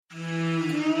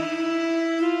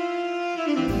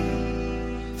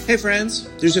Hey, friends.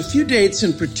 There's a few dates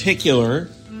in particular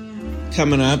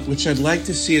coming up, which I'd like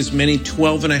to see as many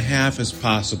 12 and a half as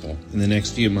possible in the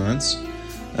next few months.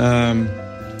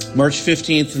 March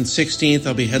 15th and 16th,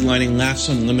 I'll be headlining Laughs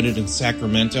Unlimited in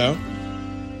Sacramento.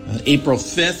 April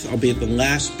 5th, I'll be at the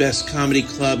Last Best Comedy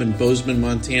Club in Bozeman,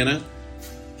 Montana.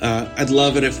 I'd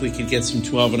love it if we could get some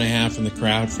 12 and a half in the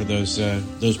crowd for those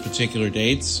particular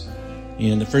dates.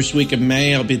 And the first week of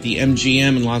May, I'll be at the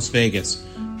MGM in Las Vegas.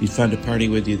 Be fun to party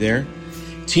with you there.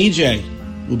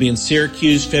 TJ will be in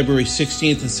Syracuse February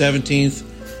 16th and 17th.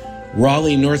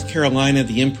 Raleigh, North Carolina,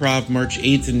 the Improv March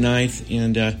 8th and 9th.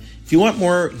 And if you want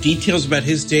more details about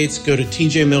his dates, go to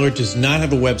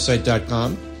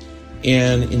tjmillerdoesnothaveawebsite.com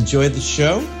and enjoy the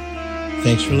show.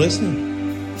 Thanks for listening.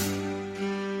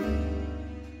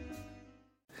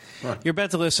 You're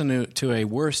about to listen to a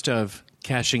worst of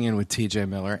Cashing In with TJ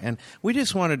Miller, and we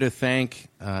just wanted to thank Steve.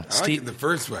 I like it the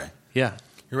first way. Yeah.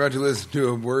 You're about to listen to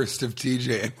a worst of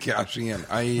TJ and Cashing In,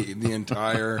 i.e. the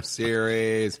entire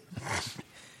series.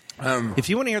 If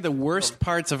you want to hear the worst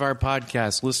parts of our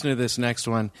podcast, listen to this next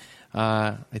one.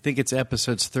 I think it's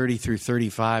episodes 30 through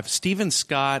 35. Steven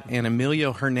Scott and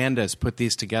Emilio Hernandez put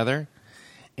these together,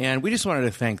 and we just wanted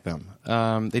to thank them.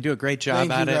 They do a great job at it.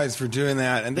 Thank you guys for doing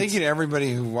that, and thank you to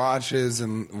everybody who watches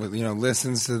and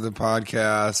listens to the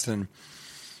podcast and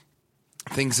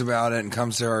thinks about it and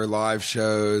comes to our live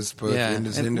shows, both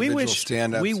individual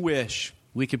stand-ups. We wish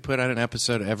we could put out an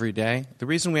episode every day. The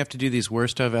reason we have to do these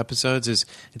worst of episodes is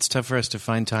it's tough for us to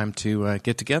find time to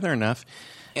get together enough.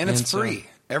 And it's free.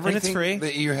 Everything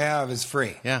that you have is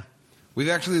free. Yeah. We've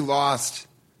actually lost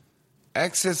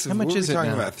excess of, how much what are is we it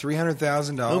talking now? about,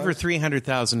 $300,000? Over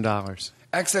 $300,000.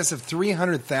 Excess of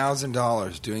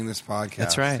 $300,000 doing this podcast.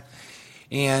 That's right.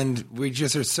 And we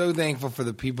just are so thankful for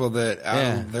the people that,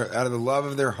 out of the love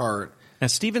of their heart. Now,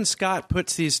 Steven Scott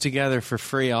puts these together for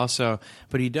free also,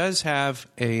 but he does have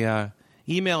a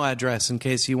email address in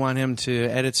case you want him to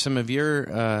edit some of your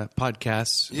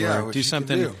podcasts or do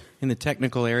something in the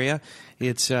technical area.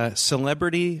 It's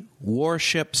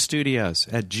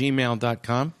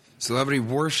celebritywarshipstudios@gmail.com.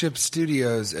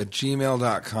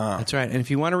 celebritywarshipstudios@gmail.com. That's right. And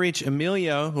if you want to reach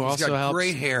Emilio, who He's also got helps.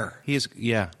 great hair. He's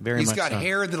very much got so.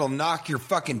 hair that'll knock your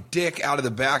fucking dick out of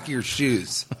the back of your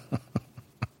shoes.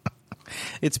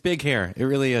 It's big hair. It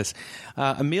really is.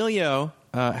 Emilio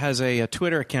has a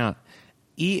Twitter account,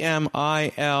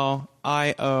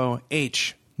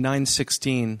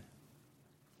 EMILIOH916.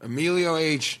 Emilio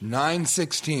H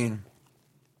 916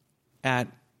 at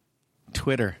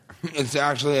Twitter. It's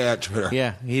actually at Twitter.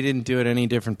 Yeah, he didn't do it any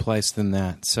different place than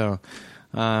that. So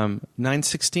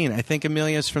 916. I think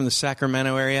Emilio's from the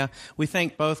Sacramento area. We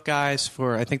thank both guys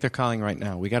for, I think they're calling right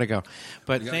now. We got to go.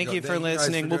 But thank you for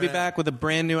listening. We'll be back with a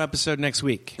brand new episode next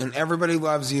week. And everybody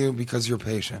loves you because you're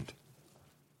patient.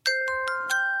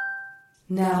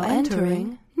 Now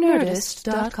entering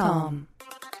Nerdist.com.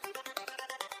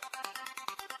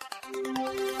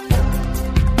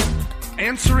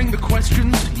 Answering the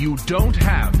questions you don't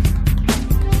have.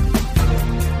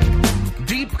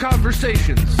 Deep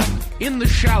conversations in the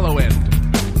shallow end.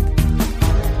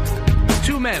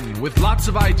 Two men with lots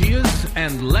of ideas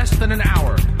and less than an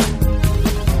hour.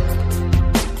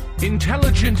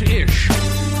 Intelligent-ish.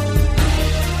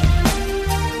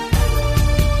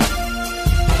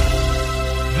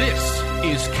 This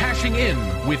is Cashing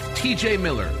In with TJ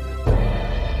Miller.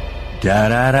 Da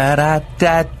da da da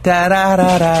da da da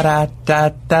da da da da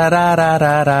da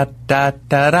da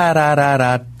da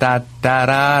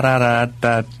da da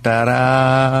da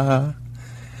da.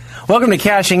 Welcome to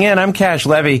Cashing In. I'm Cash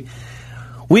Levy.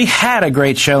 We had a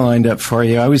great show lined up for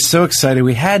you. I was so excited.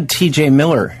 We had TJ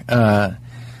Miller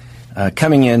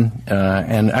coming in,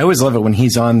 and I always love it when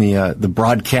he's on the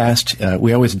broadcast.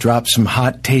 We always drop some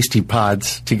hot, tasty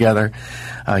pods together.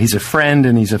 He's a friend,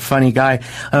 and he's a funny guy.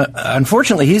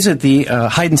 Unfortunately, he's at the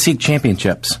hide-and-seek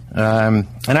championships, and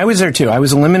I was there, too. I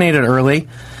was eliminated early.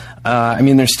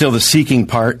 There's still the seeking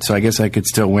part, so I guess I could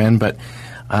still win, but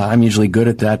I'm usually good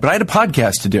at that. But I had a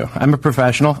podcast to do. I'm a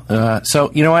professional.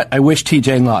 So, you know what? I wish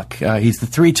TJ luck. He's the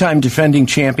 3-time defending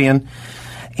champion,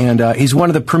 and he's one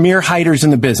of the premier hiders in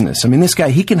the business. I mean, this guy,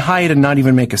 he can hide and not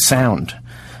even make a sound.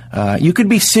 You could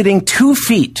be sitting 2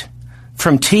 feet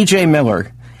from TJ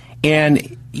Miller,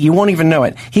 and you won't even know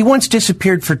it. He once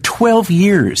disappeared for 12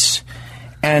 years,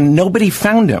 and nobody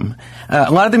found him. A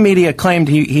lot of the media claimed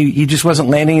he just wasn't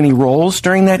landing any roles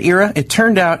during that era. It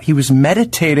turned out he was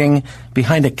meditating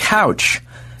behind a couch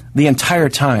the entire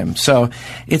time. So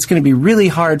it's going to be really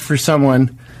hard for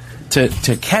someone to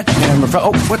catch him.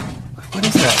 Oh, what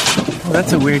is that? Oh,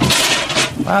 that's a weird...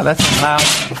 Wow,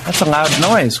 that's a loud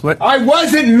noise. What? I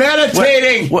wasn't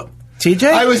meditating! What? TJ?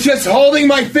 I was just holding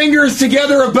my fingers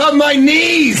together above my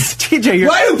knees. TJ,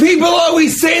 why do people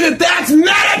always say that that's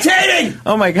meditating?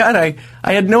 Oh, my God. I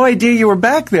had no idea you were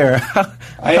back there.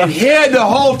 I had hid the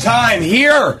whole time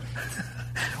here.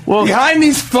 Well, behind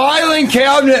these filing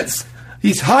cabinets.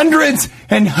 These hundreds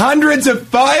and hundreds of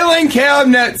filing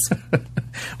cabinets.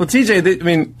 Well, TJ, I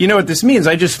mean, you know what this means.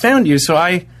 I just found you, so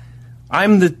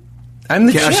I'm the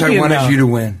Cash, champion I wanted now. you to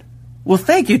win. Well,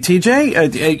 thank you,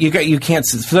 TJ. You can't.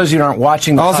 For those of you who aren't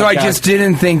watching the also, podcast, I just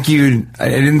didn't think you'd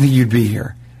be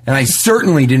here, and I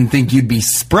certainly didn't think you'd be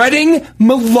spreading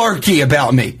malarkey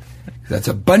about me. That's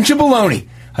a bunch of baloney.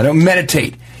 I don't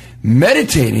meditate.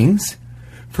 Meditating's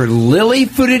for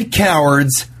lily-footed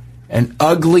cowards and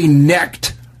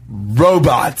ugly-necked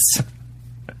robots.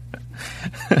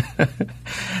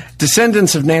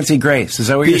 Descendants of Nancy Grace. Is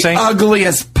that what you're saying? The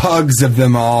ugliest pugs of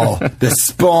them all. The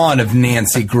spawn of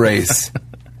Nancy Grace.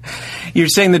 You're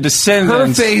saying the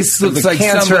descendants Her face looks of the like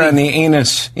cancer somebody, on the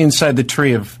anus inside the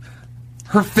tree of...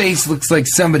 Her face looks like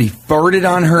somebody farted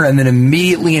on her and then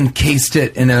immediately encased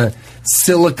it in a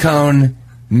silicone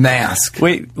mask.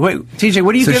 Wait, TJ,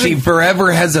 what are you So giving? she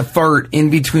forever has a fart in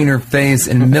between her face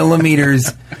and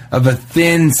millimeters of a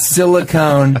thin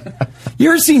silicone. You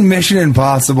ever seen Mission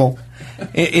Impossible?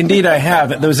 Indeed, I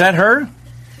have. Was that her?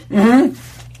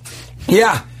 Mm-hmm.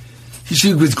 Yeah.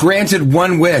 She was granted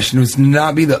one wish, and it was to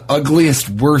not be the ugliest,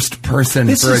 worst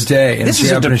person for a day. And this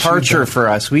is a departure for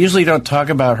us. We usually don't talk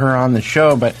about her on the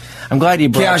show, but I'm glad you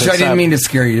brought Cash, this up. I didn't mean to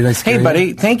scare you. Did I scare you? Hey,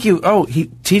 buddy, thank you. Oh,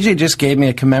 TJ just gave me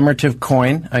a commemorative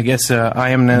coin. I guess I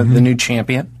am the new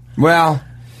champion. Well,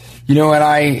 you know what?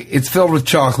 It's filled with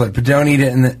chocolate, but don't eat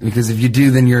it because if you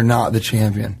do, then you're not the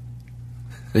champion.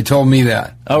 They told me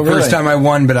that. Oh, really? First time I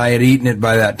won, but I had eaten it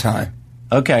by that time.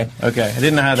 Okay. I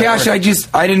didn't know how that Cash,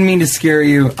 worked. I didn't mean to scare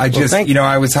you. I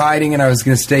was hiding and I was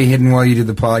going to stay hidden while you did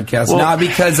the podcast. Well, not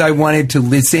because I wanted to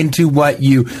listen to what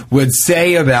you would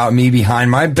say about me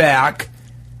behind my back.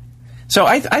 So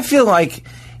I feel like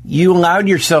you allowed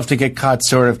yourself to get caught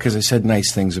sort of because I said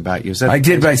nice things about you. I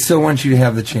did, but I still want you to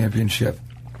have the championship.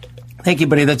 Thank you,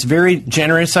 buddy. That's very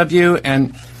generous of you.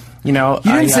 And, you know...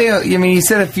 You didn't say... you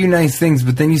said a few nice things,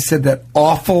 but then you said that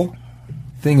awful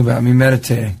thing about me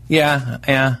meditating. Yeah,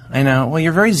 I know. Well,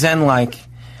 you're very Zen-like.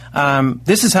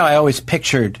 This is how I always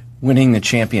pictured winning the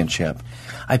championship.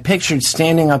 I pictured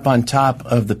standing up on top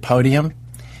of the podium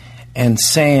and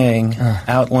saying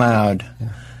out loud,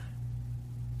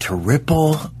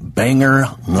 Triple Banger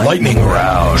Lightning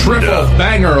Round. Triple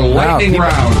Banger Lightning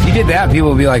Round. If he did that, people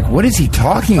would be like, what is he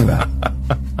talking about?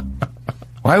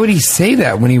 Why would he say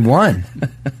that when he won?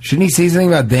 Shouldn't he say something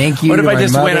about thank you? What if I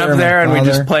just went up there and we father?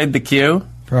 just played the cue?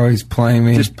 Probably he's playing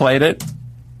me. Just played it?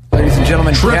 Ladies and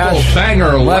gentlemen, Triple Cash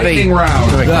Banger Lightning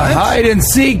Round. the hide and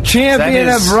seek champion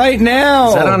of right now.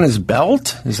 Is that on his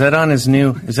belt? Is that on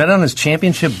his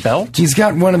championship belt? He's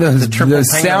got one of those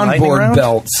soundboard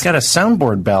belts. He's got a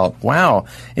soundboard belt. Wow.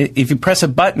 If you press a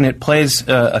button, it plays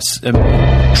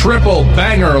Triple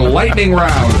Banger Lightning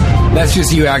Round. That's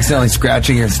just you accidentally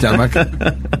scratching your stomach.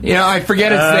 I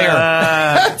forget it's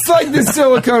there. It's like the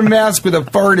silicone mask with a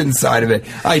fart inside of it.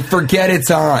 I forget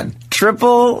it's on.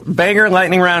 Triple Banger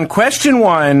Lightning Round. Question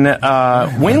 1.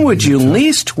 When would you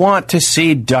least want to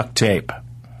see duct tape?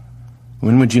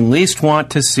 When would you least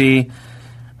want to see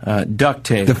duct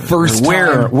tape? The first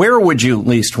time. Where would you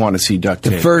least want to see duct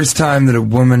tape? The first time that a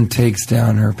woman takes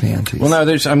down her panties. Well,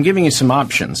 no, I'm giving you some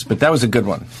options, but that was a good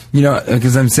one.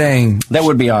 Because I'm saying... That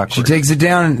would be awkward. She takes it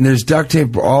down and there's duct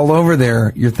tape all over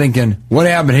there. You're thinking, what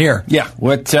happened here? Yeah,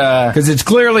 what... Because it's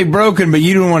clearly broken, but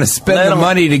you don't want to spend the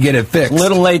money to get it fixed.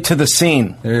 Little late to the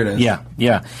scene. There it is.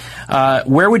 Yeah.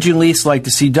 Where would you least like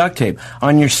to see duct tape?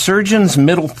 On your surgeon's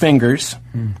middle fingers...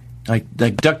 Like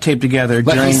duct tape together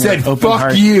during he said, open fuck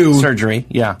heart you surgery.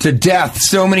 Yeah. To death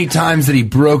so many times that he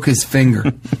broke his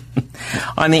finger.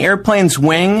 On the airplane's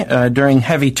wing during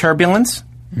heavy turbulence.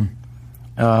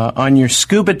 On your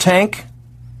scuba tank.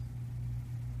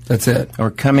 That's it. Or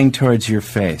coming towards your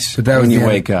face but that when was you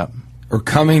wake up. Or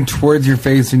coming towards your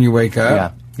face when you wake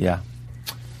up. Yeah.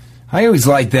 I always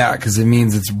like that because it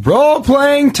means it's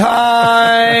role-playing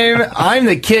time. I'm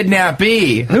the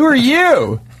kidnappee. Who are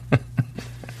you?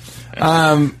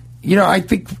 I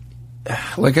think,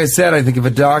 like I said, I think if a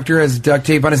doctor has duct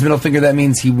tape on his middle finger, that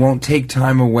means he won't take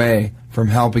time away from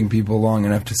helping people long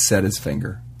enough to set his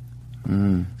finger.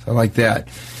 So I like that.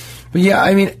 But yeah,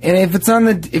 I mean, and if it's on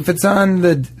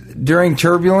the during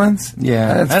turbulence,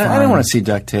 yeah, I don't want to see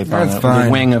duct tape on the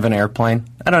wing of an airplane.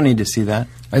 I don't need to see that.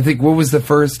 I think, what was the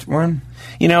first one?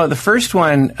 The first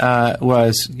one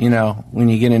was, when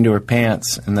you get into her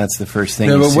pants, and that's the first thing.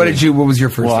 No, but what was your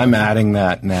first? Well, one? I'm adding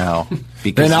that now.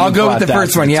 Then I'll go with the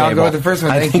first one. Yeah, I'll go with the first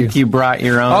one. Thank you. I think you brought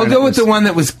your own. I'll go with the one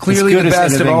that was clearly the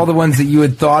best of all the ones that you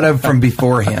had thought of from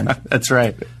beforehand. That's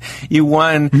right. You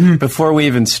won before we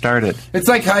even started. It's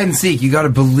like hide and seek. You got to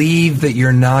believe that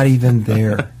you're not even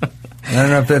there. I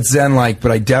don't know if that's Zen-like,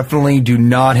 but I definitely do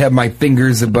not have my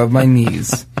fingers above my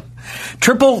knees.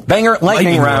 Triple banger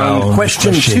lightning round.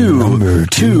 Question number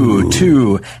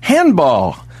two.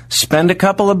 Handball. Spend a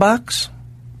couple of bucks?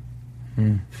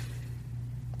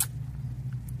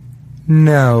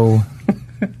 No.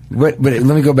 But let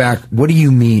me go back. What do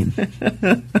you mean?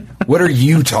 What are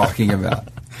you talking about?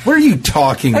 What are you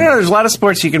talking about? I don't know. There's a lot of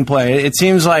sports you can play. It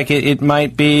seems like it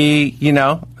might be,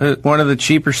 one of the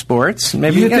cheaper sports.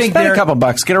 Maybe you can spend a couple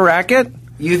bucks. Get a racket.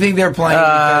 You think they're playing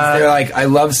because they're like, I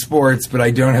love sports, but I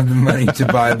don't have the money to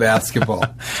buy a basketball.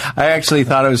 I actually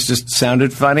thought it was just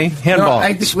sounded funny. Handball.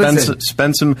 No,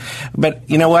 spend some. But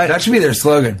you know what? That should be their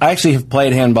slogan. I actually have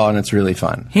played handball, and it's really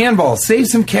fun. Handball. Save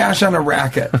some cash on a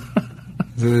racket. Is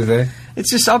that what they say? It's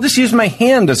just, I'll just use my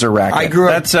hand as a racket. I grew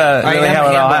up. That's really how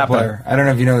it all happened. Player. I don't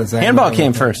know if you know this. Handball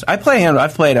came first. I play handball.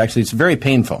 I've played, actually. It's very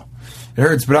painful. It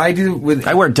hurts, but I do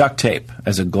I wear duct tape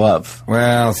as a glove.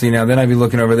 Well, see, now then I'd be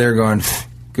looking over there going,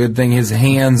 good thing his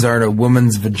hands aren't a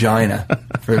woman's vagina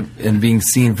and being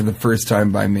seen for the first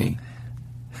time by me.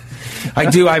 I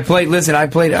do. I played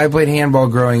handball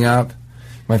growing up.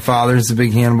 My father's a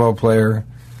big handball player.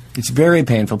 It's very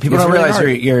painful. People don't realize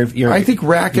your I think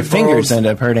racquetball fingers end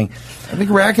up hurting. I think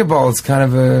racquetball is kind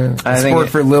of a sport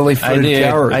for lily-footed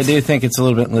cowards. I do think it's a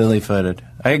little bit lily-footed.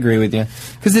 I agree with you.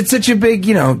 Because it's such a big,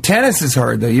 tennis is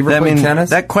hard, though. You ever played tennis?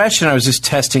 That question, I was just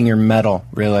testing your mettle,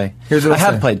 really. I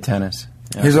have played tennis.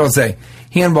 Yeah. Here's what I'll say.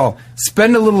 Handball.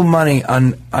 Spend a little money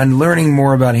on learning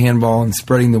more about handball and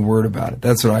spreading the word about it.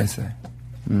 That's what I say.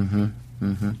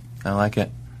 I like it.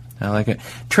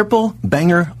 Triple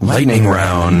banger lightning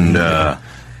round.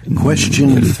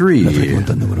 Question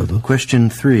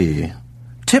 3.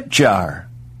 Tip jar.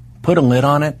 Put a lid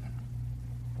on it.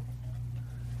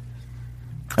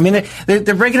 I mean,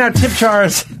 they're breaking out tip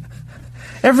jars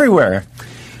everywhere.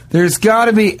 There's got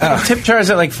to be tip jars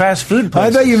at like fast food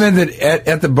places. I thought you meant that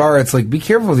at the bar, it's like, be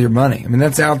careful with your money. I mean,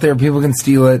 that's out there. People can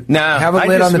steal it. No, have a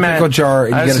lid on the pickle jar,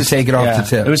 and you got to take it off the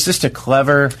tip. It was just a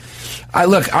clever.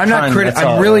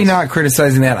 I'm really not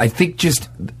criticizing that. I think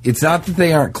it's not that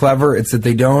they aren't clever; it's that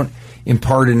they don't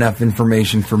impart enough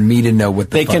information for me to know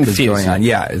what the fuck is going on.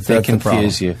 Yeah, they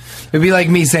confuse you. It'd be like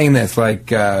me saying this,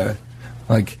 like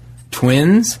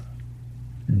twins,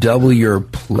 double your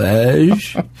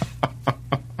pledge.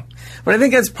 But I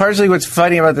think that's partially what's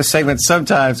funny about the segment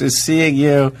sometimes is seeing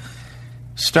you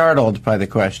startled by the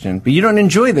question. But you don't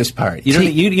enjoy this part.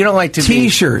 You don't like to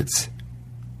T-shirts.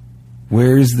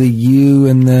 Where's the U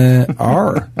and the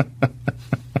R?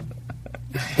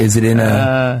 Is it in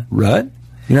a rut?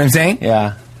 You know what I'm saying?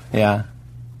 Yeah.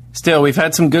 Still, we've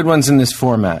had some good ones in this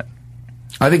format.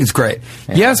 I think it's great.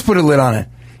 Yeah. Yes, put a lid on it.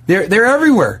 They're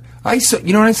everywhere.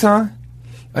 You know what I saw?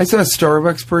 I saw a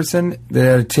Starbucks person that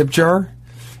had a tip jar,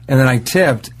 and then I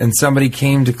tipped, and somebody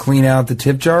came to clean out the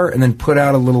tip jar and then put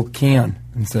out a little can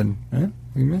and said, what do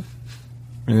you mean?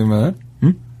 Anything about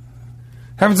that?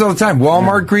 Happens all the time.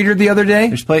 Walmart greeter the other day.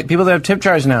 There's people that have tip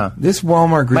jars now. This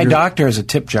Walmart greeter. My doctor has a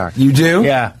tip jar. You do?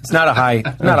 Yeah. It's not a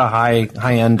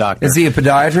high end doctor. Is he a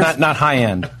podiatrist? Not high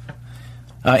end.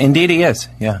 Indeed, he is.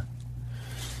 Yeah.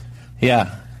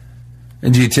 Yeah.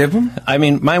 And do you tip him? I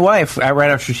mean, my wife, right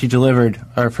after she delivered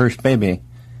our first baby.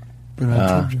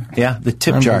 Yeah, the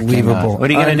tip jar came out.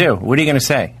 What are you going to do? What are you going to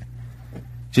say?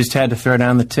 Just had to throw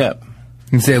down the tip.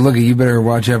 You can say, look, you better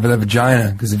watch out for that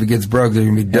vagina, because if it gets broke, there's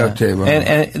going to be duct tape on it.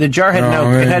 And the jar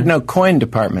had no coin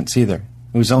departments either.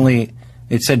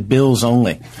 It said bills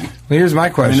only. Well, here's my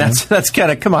question. I mean, that's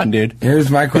kind of, come on, dude.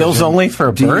 Here's my question. Bills only for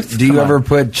a birth? Do you ever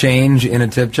put change in a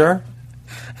tip jar?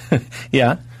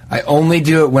 Yeah. I only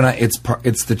do it when it's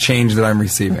the change that I'm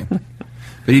receiving.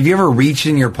 But have you ever reached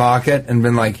in your pocket and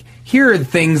been like, here are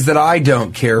things that I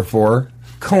don't care for,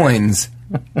 coins.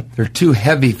 They're too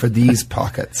heavy for these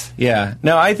pockets. Yeah.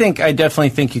 No, I definitely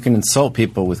think you can insult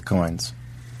people with coins.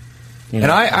 And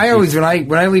I always, when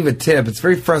I leave a tip, it's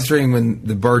very frustrating when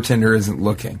the bartender isn't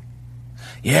looking.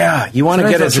 Yeah, you want to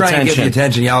get his attention. To get the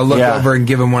attention. Yeah, I'll look over and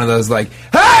give him one of those like,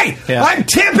 hey, I'm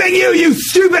tipping you, you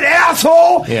stupid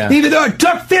asshole. Yeah. Even though it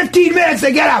took 15 minutes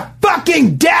to get a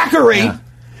fucking daiquiri. Yeah.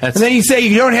 And then you say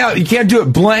you can't do it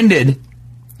blended.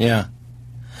 Yeah.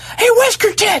 Hey,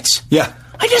 Whisker Tits. Yeah.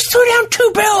 I just threw down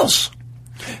 2 bills.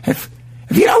 If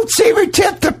you don't save your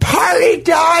tip, the party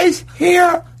dies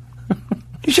here.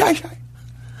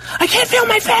 I can't feel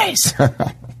my face.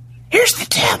 Here's the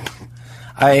tip.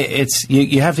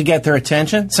 You have to get their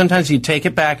attention. Sometimes you take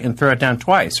it back and throw it down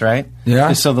twice, right? Yeah.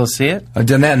 Just so they'll see it. I've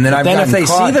done that, and then if they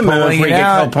see the move where you get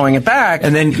caught pulling it back,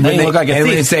 and then you look like a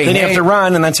thief. Then you have to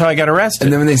run, and that's how I got arrested.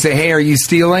 And then when they say, "Hey, are you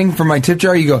stealing from my tip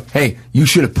jar?" You go, "Hey, you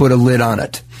should have put a lid on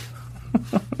it."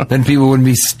 Then people wouldn't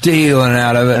be stealing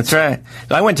out of it. That's right.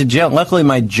 I went to jail. Luckily,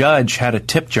 my judge had a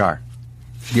tip jar.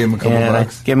 Gave him a couple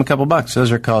bucks. I gave him a couple bucks.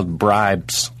 Those are called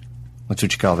bribes. That's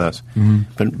what you call those.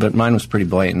 Mm-hmm. But mine was pretty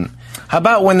blatant. How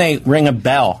about when they ring a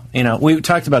bell? You know, we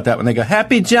talked about that when they go,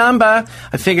 "Happy Jamba."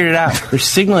 I figured it out. They're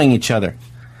signaling each other.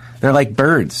 They're like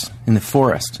birds in the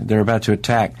forest. They're about to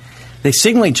attack. They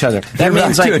signal each other. That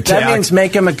means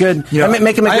make them a good.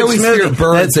 Make them a good. I always smoothie. hear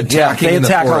birds attacking. They in the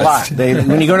attack forest. a lot.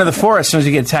 When you go to the forest, as soon as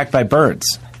you get attacked by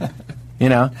birds,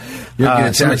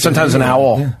 sometimes an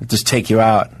owl will just take you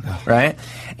out, right?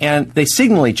 And they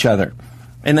signal each other.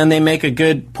 And then they make a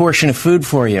good portion of food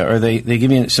for you, or they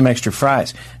give you some extra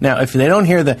fries. Now, if they don't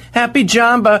hear the "Happy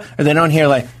Jamba," or they don't hear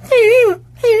like,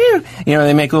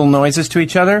 they make little noises to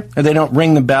each other, or they don't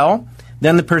ring the bell,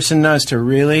 then the person knows to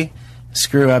really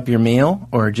screw up your meal,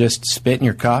 or just spit in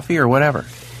your coffee, or whatever.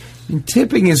 And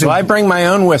tipping is... So I bring my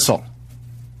own whistle,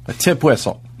 a tip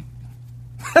whistle.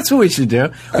 That's what we should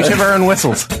do. We should have our own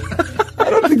whistles. I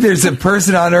don't think there's a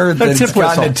person on earth that's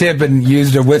gotten a tip and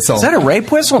used a whistle. Is that a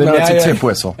rape whistle? No, it's a tip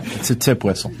whistle. It's a tip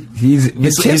whistle.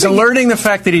 He's alerting the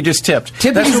fact that he just tipped.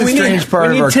 Tipping is a strange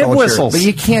part of our culture. Whistles. But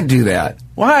you can't do that.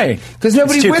 Why? Because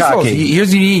nobody whistles. Here's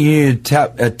what you need. You need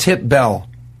a tip bell.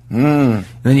 Then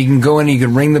you can go in and you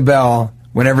can ring the bell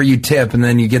whenever you tip, and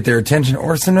then you get their attention.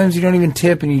 Or sometimes you don't even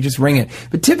tip and you just ring it.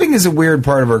 But tipping is a weird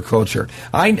part of our culture.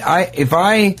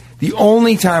 The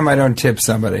only time I don't tip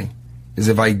somebody is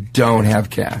if I don't have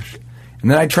cash. And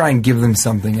then I try and give them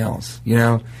something else.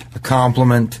 A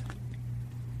compliment,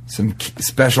 some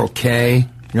special K.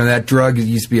 That drug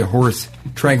used to be a horse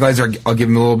tranquilizer. I'll give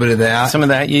them a little bit of that. Some of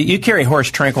that. You carry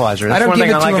horse tranquilizer. That's I don't one give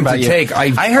thing it I like to about them to you. take.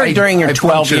 I heard during your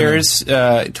 12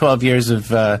 years of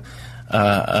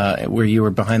where you were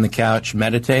behind the couch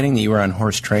meditating that you were on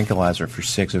horse tranquilizer for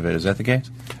 6 of it. Is that the case?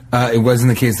 It wasn't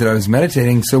the case that I was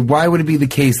meditating, so why would it be the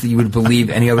case that you would believe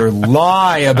any other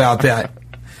lie about that?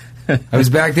 I was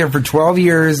back there for 12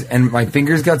 years, and my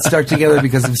fingers got stuck together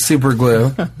because of super glue.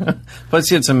 Plus,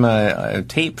 you had some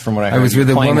tape from what I heard. I was with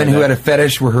a woman who had a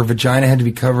fetish where her vagina had to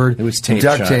be covered with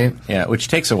duct tape. Yeah, which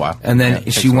takes a while. And then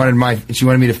she wanted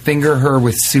me to finger her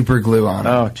with super glue on it.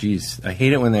 Oh, jeez. I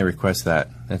hate it when they request that.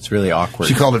 That's really awkward.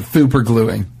 She called it fooper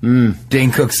gluing.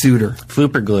 Dane Cook sued her.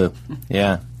 Fooper glue.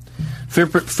 Yeah.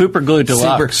 Fooper glue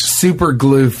deluxe. Super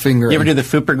glue fingering. You ever do the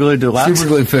Fooper glue deluxe? Super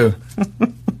glue foo.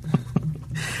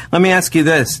 Let me ask you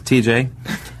this, TJ.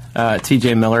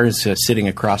 TJ Miller is sitting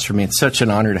across from me. It's such an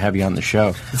honor to have you on the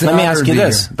show. Let me ask you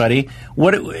this, buddy.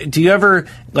 What do you ever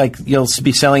you'll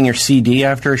be selling your CD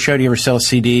after a show? Do you ever sell a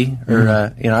CD or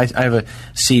I have a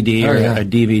CD or a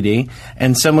DVD,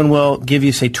 and someone will give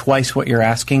you say twice what you're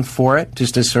asking for it,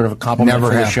 just as sort of a compliment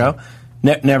for the show?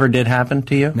 Never did happen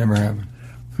to you? Never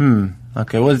happened.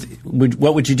 Okay.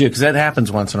 What would you do? Because that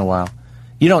happens once in a while.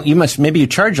 Maybe you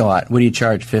charge a lot. What do you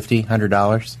charge? $50,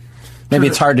 $100? Maybe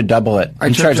it's hard to double it.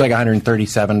 You charge like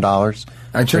 $137.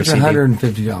 I charge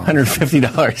 $150.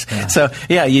 $150. Yeah. So,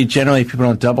 people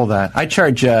don't double that. I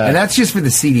charge... and that's just for the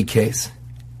CD case.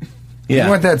 Yeah. If you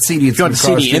want that CD, it's going to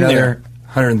cost you another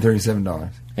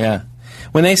 $137. Yeah.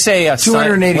 When they say...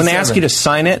 when they ask you to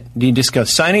sign it, do you just go,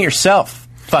 sign it yourself,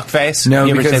 fuckface? No,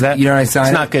 you ever because say that? I sign it.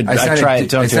 It's not good. I try it.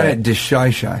 Don't do it. I sign it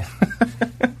Deshai.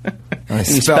 You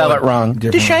spell it wrong.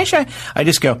 Deshai. I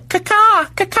just go,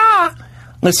 caca.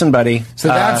 Listen, buddy. So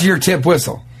that's your tip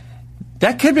whistle.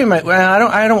 That could be my. Well,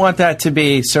 I don't want that to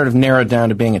be sort of narrowed down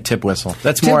to being a tip whistle.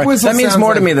 That's more. That means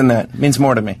more to me than that. It means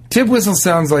more to me. Tip whistle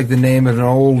sounds like the name of an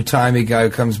old timey guy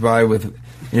who comes by in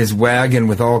his wagon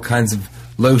with all kinds of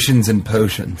lotions and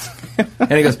potions,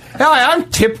 and he goes, "Hey, I'm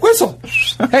Tip Whistle.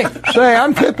 Hey,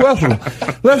 I'm Tip Whistle.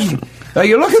 Listen, are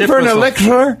you looking for an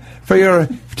elixir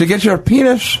to get your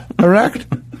penis erect?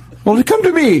 Well, come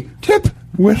to me, Tip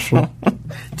Whistle.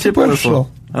 Tip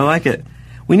Whistle. I like it.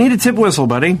 We need a tip whistle,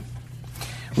 buddy.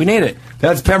 We need it.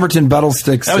 That's Pemberton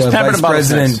Buttlesticks, Vice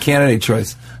President candidate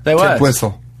choice. That was. Tip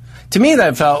whistle. To me,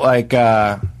 that felt like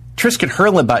Trisket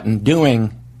Hurlbutton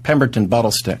doing Pemberton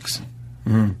Buttlesticks.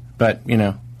 But,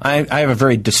 I have a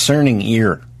very discerning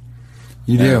ear.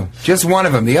 You do. Just one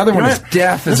of them. The other one is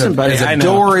deaf as a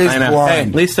door is blind. Hey,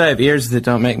 at least I have ears that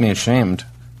don't make me ashamed.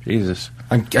 Jesus.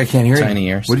 I can't hear you. Tiny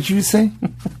ears. What did you say?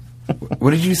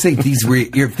 What did you say?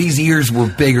 If these ears were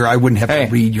bigger, I wouldn't have to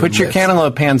read your Put your lips.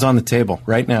 cantaloupe hands on the table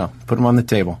right now. Put them on the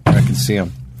table. I can see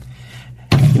them.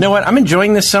 You know what? I'm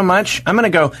enjoying this so much. I'm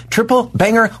going to go triple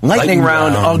banger lightning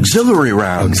round, auxiliary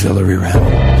round. Auxiliary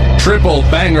round. Triple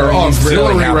banger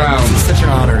auxiliary round. It's such an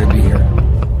honor to be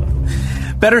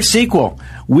here. Better sequel,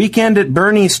 Weekend at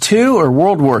Bernie's 2 or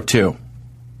World War II?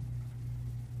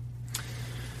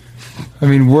 I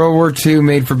mean, World War II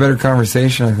made for better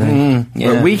conversation, I think.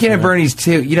 But Weekend at Bernie's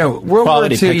 2, World Quality War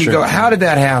II, picture. you go, how did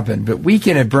that happen? But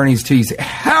Weekend at Bernie's 2, you say,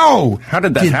 how? How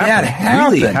did that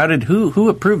happen? Really? How did who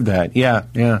approved that? Yeah.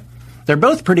 They're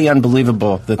both pretty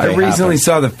unbelievable that they I recently happened.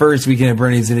 saw the first Weekend at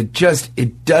Bernie's, and it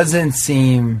doesn't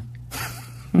seem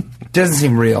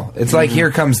real. It's like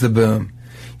Here Comes the Boom.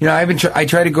 I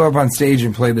tried to go up on stage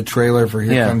and play the trailer for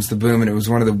Here Comes the Boom, and it was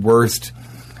one of the worst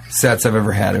sets I've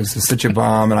ever had. It was just such a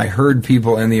bomb, and I heard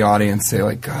people in the audience say,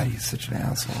 like, God, he's such an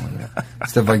asshole,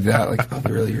 stuff like that. Like, oh,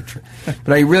 really?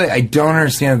 But I don't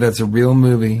understand that that's a real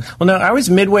movie. Well, no, I was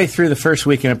midway through the first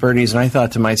Weekend at Bernie's, and I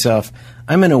thought to myself,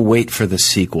 I'm going to wait for the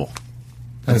sequel.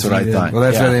 That's what I thought. Well,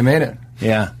 that's why they made it.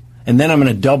 Yeah. And then I'm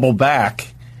going to double back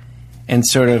and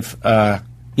sort of,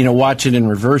 watch it in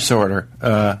reverse order.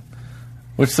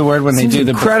 What's the word when they do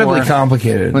the incredibly before,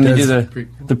 complicated. When they do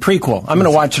the prequel. I'm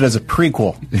going to watch it as a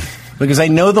prequel because I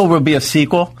know there will be a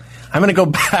sequel. I'm going to go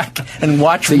back and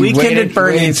watch Weekend at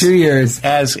Bernie's 2 years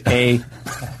as a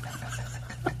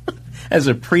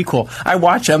prequel.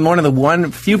 I'm one of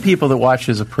the few people that watch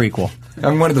as a prequel.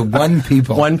 I'm one of the one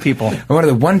people. I'm one of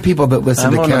the one people that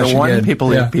listen to Cash Again. I'm one of the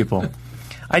one people.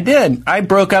 I did. I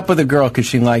broke up with a girl because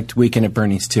she liked Weekend at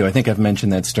Bernie's too. I think I've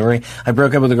mentioned that story. I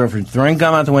broke up with a girl for throwing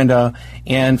gum out the window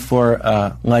and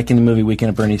for liking the movie Weekend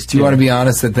at Bernie's too. Do you want to be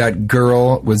honest that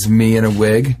girl was me in a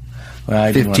wig?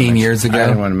 15 years ago. I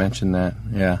didn't want to mention that.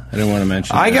 Yeah, I didn't want to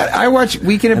mention that. I watched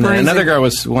Weekend at Bernie's. Another girl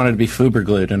wanted to be Fuber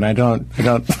glued, and I don't.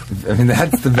 I mean,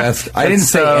 that's the best. I didn't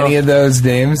say any of those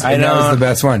names. That was the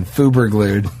best one. Fuber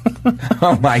glued.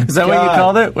 Oh my God! Is that what you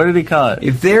called it? What did he call it?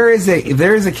 If there is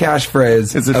a cash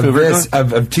phrase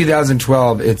of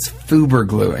 2012, it's Fuber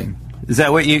gluing. Is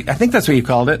that what you? I think that's what you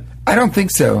called it. I don't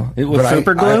think so. It was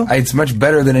Fuber glue. It's much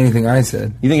better than anything I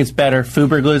said. You think it's better?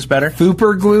 Fuber glue is better.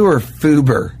 Fuber glue or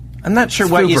Fuber? I'm not sure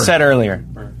what you said earlier.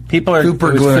 People are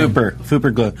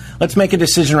Fuber glue. Let's make a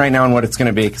decision right now on what it's going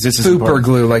to be because this is Fuber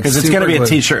glue, like because it's going to be a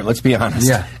T-shirt. Let's be honest.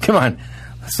 Yeah, come on.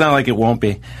 It's not like it won't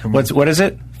be. What is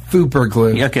it? Fuber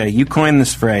glue. Okay, you coined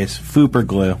this phrase, Fuber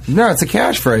glue. No, it's a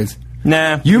cash phrase.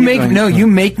 Nah. You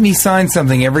make me sign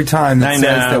something every time that says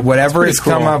that whatever it's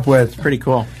come up with. It's pretty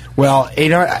cool. Well,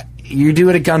 you do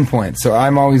it at gunpoint, so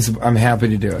I'm happy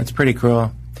to do it. It's pretty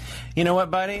cool. You know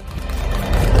what, buddy?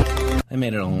 They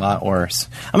made it a lot worse.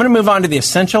 I'm going to move on to the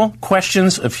essential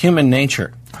questions of human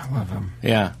nature. I love them.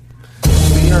 Yeah.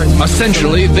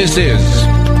 Essentially, this is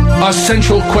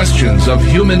Essential Questions of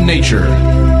Human Nature.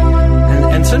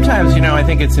 And sometimes, I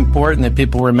think it's important that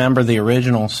people remember the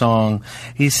original song,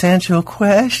 Essential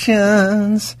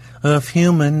Questions of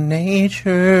Human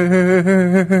Nature.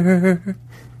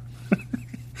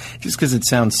 Just because it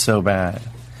sounds so bad.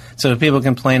 So if people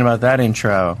complain about that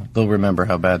intro, they'll remember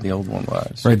how bad the old one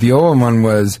was. Right, the old one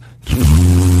was,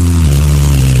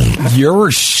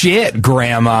 your shit,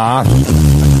 Grandma.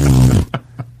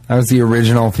 That was the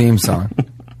original theme song.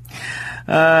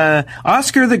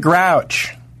 Oscar the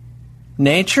Grouch.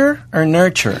 Nature or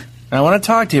nurture? I want to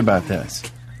talk to you about this.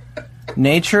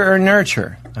 Nature or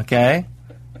nurture, okay?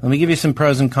 Let me give you some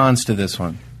pros and cons to this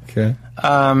one. Okay.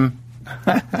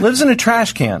 Lives in a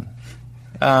trash can.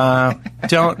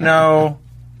 Don't know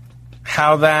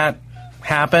how that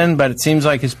happened, but it seems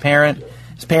like his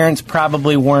parents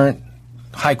probably weren't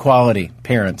high-quality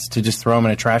parents to just throw him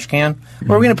in a trash can.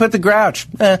 Where are we going to put the Grouch?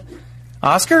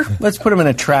 Oscar? Let's put him in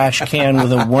a trash can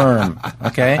with a worm,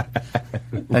 okay?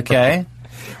 Okay?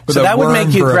 So that would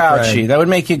make you grouchy. That would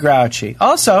make you grouchy.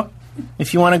 Also,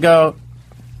 if you want to go,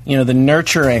 the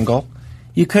nurture angle,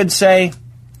 you could say,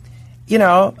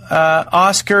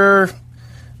 Oscar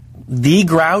the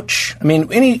Grouch. I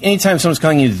mean, anytime someone's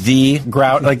calling you the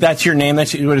Grouch, like that's your name.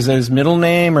 What is that? His middle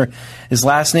name or his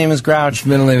last name is Grouch. His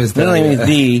middle name is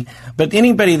the. But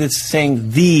anybody that's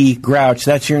saying the Grouch,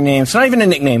 that's your name. It's not even a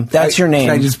nickname. That's your name.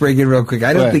 Can I just break in real quick?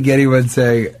 I don't think anyone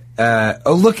say,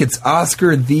 oh, look, it's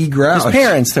Oscar the Grouch. His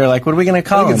parents, they're like, what are we going to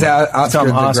call him? It's Oscar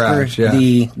the Grouch. Yeah.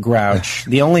 The Grouch.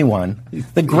 The only one.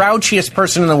 The grouchiest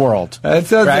person in the world. That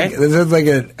sounds like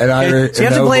an Irish. So you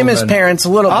have to blame his parents a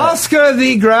little bit. Oscar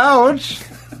the Grouch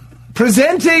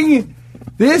presenting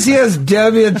this year's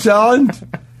debutante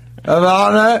of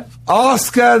honor,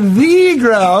 Oscar the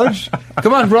Grouch.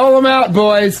 Come on, roll him out,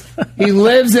 boys. He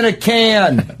lives in a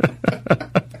can.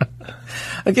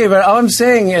 Okay, but all I'm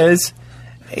saying is,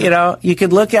 you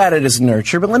could look at it as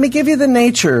nurture, but let me give you the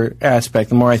nature aspect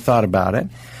the more I thought about it.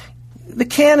 the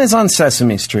can is on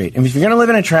Sesame Street. And if you're going to live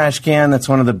in a trash can, that's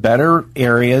one of the better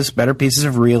areas, better pieces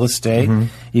of real estate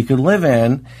you could live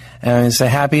in. And it's the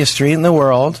happiest street in the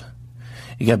world.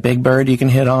 You got Big Bird you can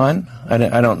hit on. I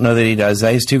don't know that he does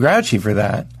that. He's too grouchy for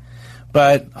that.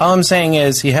 But all I'm saying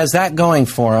is he has that going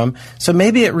for him. So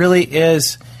maybe it really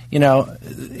is,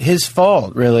 his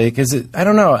fault, really. Because I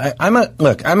don't know.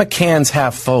 I'm a cans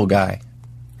half full guy.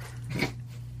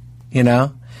 And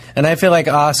I feel like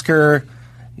Oscar,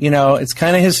 it's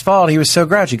kind of his fault. He was so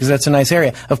grouchy because that's a nice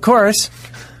area. Of course,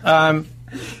 when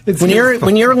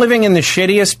you're living in the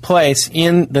shittiest place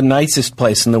in the nicest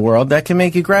place in the world, that can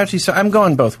make you grouchy. So I'm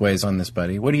going both ways on this,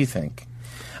 buddy. What do you think?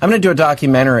 I'm going to do a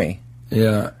documentary.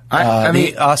 Yeah. I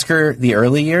mean, Oscar, the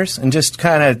early years, and just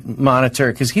kind of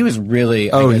monitor, because he was really...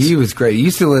 he was great. He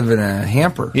used to live in a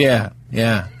hamper. Yeah.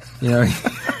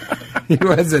 He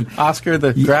wasn't... Oscar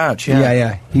the Grouch,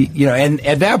 Yeah. And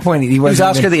at that point, he wasn't... He was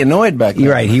Oscar the Annoyed back then.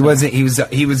 You're right. He wasn't...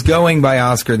 He was going by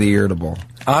Oscar the Irritable.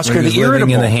 Oscar the Irritable. Living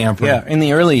in the hamper. Yeah, in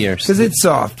the early years. Because it's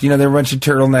soft. There are a bunch of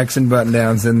turtlenecks and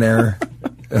button-downs in there.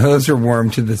 Those are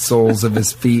warm to the soles of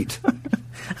his feet.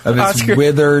 Of his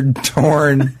withered,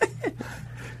 torn...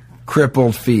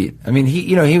 crippled feet. I mean,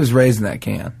 he was raised in that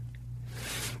can.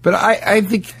 But I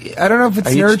think, I don't know if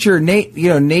it's nurture.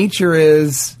 Nature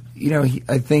is,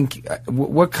 I think,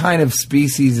 what kind of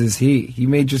species is he? He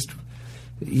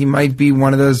might be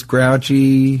one of those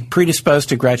grouchy... Predisposed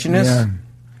to grouchiness?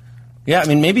 Yeah, I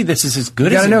mean, maybe this is as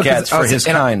good as it gets for his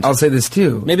kind. I'll say this,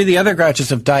 too. Maybe the other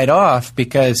grouches have died off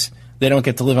because they don't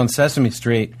get to live on Sesame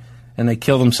Street. And they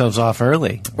kill themselves off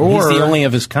early. He's the only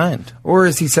of his kind. Or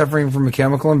is he suffering from a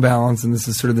chemical imbalance? And this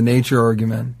is sort of the nature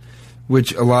argument,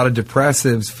 which a lot of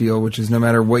depressives feel, which is no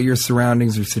matter what your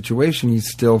surroundings or situation, you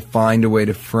still find a way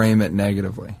to frame it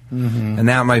negatively. Mm-hmm. And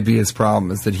that might be his problem,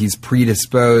 is that he's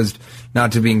predisposed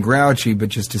not to being grouchy, but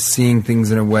just to seeing things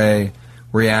in a way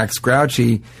where he acts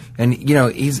grouchy. And,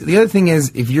 the other thing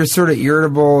is, if you're sort of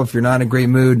irritable, if you're not in a great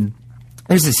mood...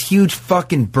 There's this huge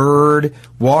fucking bird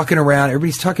walking around.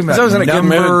 Everybody's talking about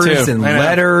numbers and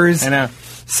letters. I know.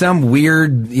 Some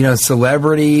weird,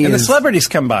 celebrity. And the celebrities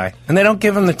come by, and they don't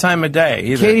give him the time of day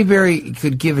either. Katy Perry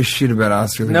could give a shit about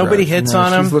Oscar the Nobody Grouch. hits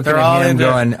on him. She's looking at him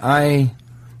going,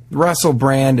 Russell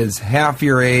Brand is half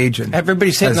your age and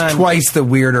everybody's hitting has on twice the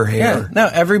weirder hair. Yeah, no,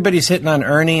 everybody's hitting on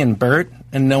Ernie and Bert,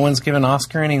 and no one's giving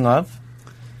Oscar any love.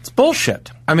 It's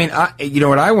bullshit. I mean,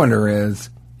 what I wonder is...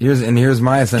 Here's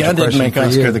my essential question. God didn't make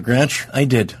Oscar the Grinch. I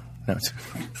did. No,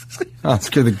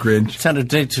 Oscar the Grinch. It's how to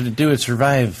do it,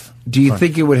 survive. Do you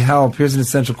think it would help? Here's an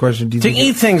essential question. Do you think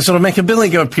eat things that'll make a billy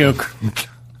goat puke.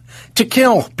 To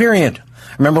kill, period.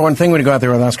 Remember one thing when you go out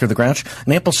there with Oscar the Grinch?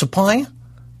 An ample supply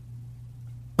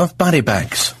of body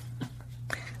bags.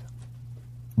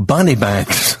 Body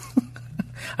bags.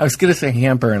 I was going to say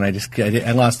hamper, and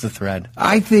I lost the thread.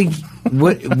 I think,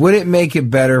 would it make it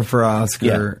better for Oscar...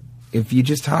 Yeah. If you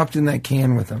just hopped in that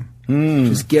can with him,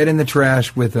 just get in the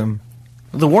trash with him.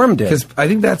 The worm did. Because I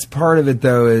think that's part of it,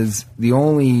 though, is the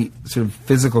only sort of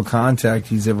physical contact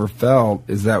he's ever felt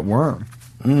is that worm.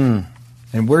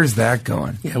 And where's that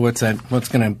going? Yeah, what's going to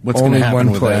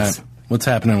happen with that? What's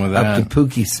happening with that? Up the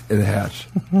Pookie's hatch.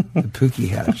 The Pookie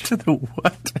hatch. To the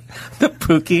what? The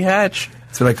Pookie hatch?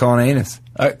 That's what I call an anus.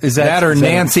 Is that or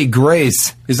Nancy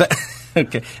Grace? Is that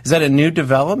okay? Is that a new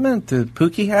development? The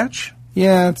Pookie hatch?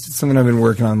 Yeah, it's something I've been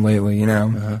working on lately,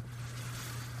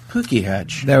 Pookie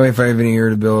hatch. That way, if I have any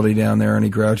irritability down there, any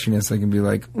grouchiness, I can be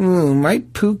like, my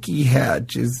Pookie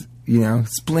hatch is,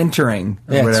 splintering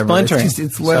or whatever. Splintering.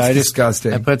 It's less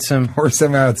disgusting. I put some... Or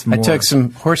somehow it's more. I took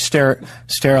some horse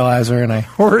sterilizer and I...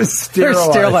 Horse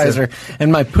sterilizer.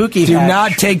 And my Pookie hatch. Do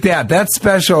not take that. That's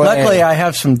special Luckily, A. I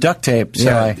have some duct tape.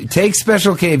 So take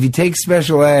special K. If you take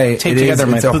special A,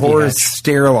 it's a horse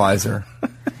sterilizer.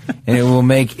 And it'll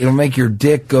make your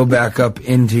dick go back up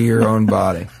into your own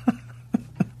body,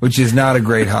 which is not a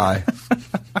great high.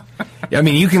 I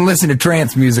mean, you can listen to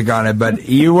trance music on it, but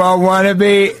you won't want to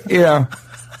be, you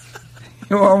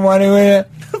won't want to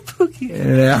in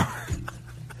an hour.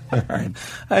 All right.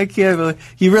 I can't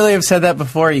believe you really have said that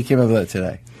before. You came up with it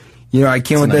today. I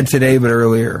came with that today, but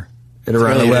earlier at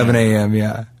around 11 a.m.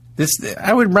 Yeah.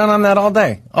 I would run on that all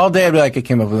day. All day I'd be like, I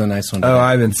came up with a nice one today. Oh,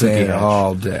 I've been saying it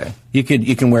all day. You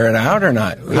can wear it out or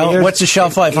not? What's the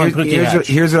shelf life on Pookie hatch?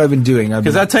 Here's what I've been doing.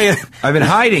 Because I'll tell you, I've been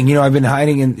hiding. I've been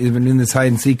hiding I've been in this hide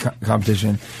and seek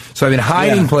competition. So I've been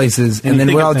hiding places, and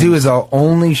then what I'll do is I'll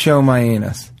only show my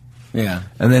anus. Yeah.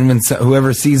 And then when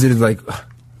whoever sees it is like,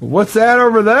 "What's that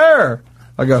over there?"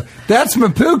 I'll go, "That's my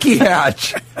Pookie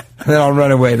hatch." And then I'll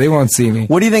run away. They won't see me.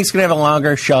 What do you think's going to have a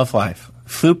longer shelf life?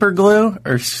 Super glue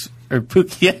or Or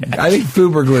yeah. I think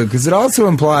fupa glue, because it also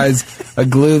implies a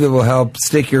glue that will help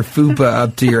stick your fupa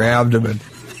up to your abdomen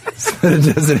so that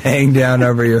it doesn't hang down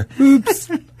over your oops.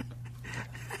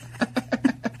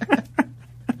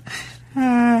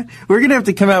 We're going to have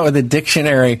to come out with a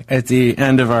dictionary at the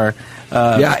end of our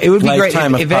it would be great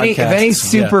if any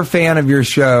super fan of your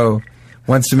show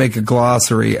wants to make a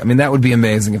glossary. I mean, that would be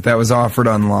amazing if that was offered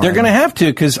online. They're going to have to,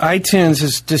 because iTunes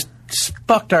has just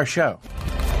fucked our show.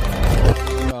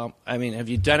 Well, I mean, have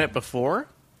you done it before?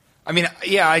 I mean,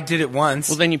 yeah, I did it once.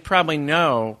 Well, then you probably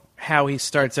know how he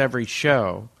starts every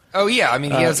show. Oh, yeah. I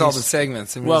mean, he has all the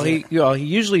segments. Well, he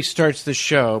usually starts the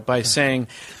show by saying,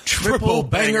 Triple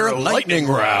Banger Lightning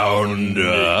Round.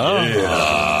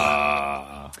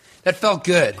 That felt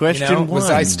good. Question one.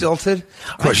 Was I stilted?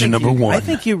 Question number one. I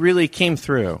think you really came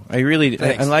through. I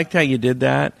liked how you did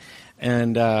that.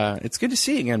 And it's good to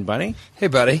see you again, buddy. Hey,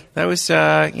 buddy. That was,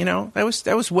 that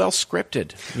was well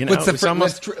scripted.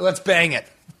 Let's bang it.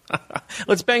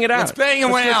 Let's bang it out. Let's bang it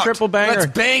out. Triple banger.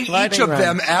 Let's bang each of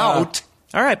them out.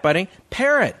 All right, buddy.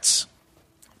 Parrots.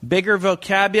 Bigger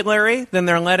vocabulary than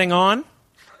they're letting on?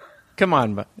 Come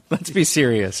on, let's be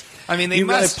serious. I mean, you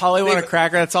must. Polly want a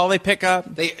cracker? That's all they pick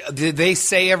up? Did they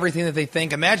say everything that they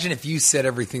think? Imagine if you said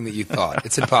everything that you thought.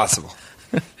 It's impossible.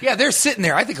 Yeah, they're sitting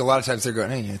there. I think a lot of times they're going,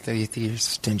 hey, you're a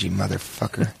stingy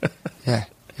motherfucker. Yeah.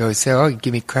 You always say, you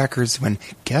give me crackers when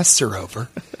guests are over.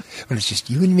 When it's just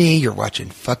you and me, you're watching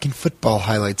fucking football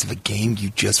highlights of a game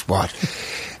you just watched.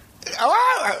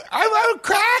 I want a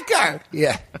cracker.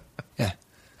 Yeah.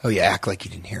 Oh, you act like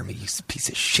you didn't hear me, you piece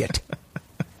of shit.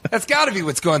 That's got to be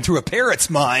what's going through a parrot's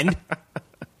mind.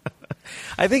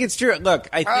 I think it's true. Look,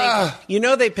 I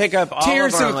think, they pick up all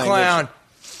tears of our of a language. Clown.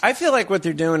 I feel like what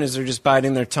they're doing is they're just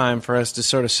biding their time for us to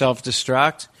sort of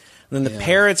self-destruct. And then the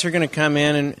parrots are going to come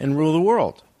in and rule the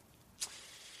world.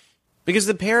 Because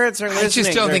the parrots are listening. I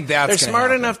just don't think that's They're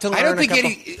smart enough to learn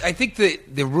I think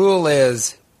the rule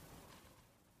is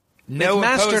no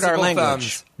mastered our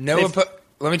language. language.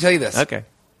 Let me tell you this. Okay.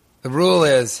 The rule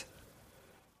is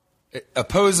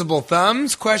opposable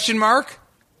thumbs, ?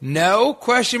 No, ?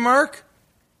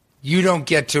 You don't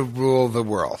get to rule the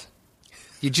world.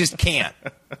 You just can't.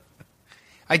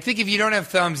 I think if you don't have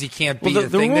thumbs, you can't be the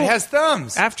thing that has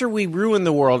thumbs. After we ruin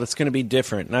the world, it's going to be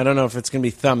different. And I don't know if it's going to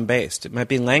be thumb-based. It might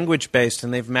be language-based,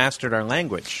 and they've mastered our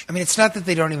language. I mean, it's not that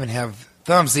they don't even have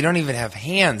thumbs. They don't even have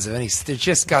hands. They've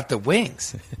just got the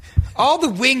wings. All the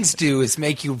wings do is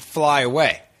make you fly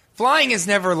away. Flying is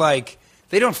never like...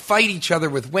 They don't fight each other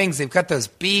with wings. They've got those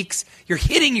beaks. You're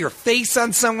hitting your face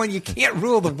on someone. You can't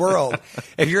rule the world.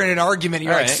 If you're in an argument,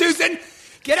 you're Susan,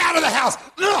 get out of the house.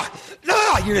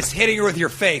 You're just hitting her with your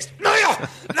face.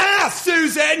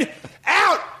 Susan,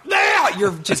 out.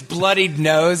 You're just bloodied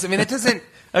nose. I mean, it doesn't...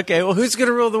 Okay, well, who's going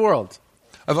to rule the world?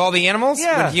 Of all the animals?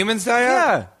 Yeah. When humans die out?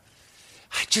 Yeah.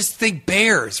 I just think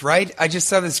bears, right? I just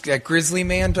saw this Grizzly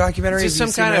Man documentary. Is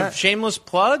this some kind of shameless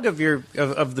plug of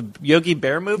the Yogi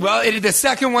Bear movie? Well, the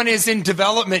second one is in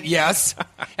development, yes.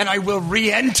 And I will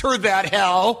re-enter that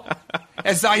hell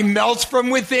as I melt from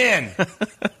within.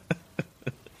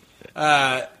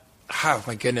 Oh,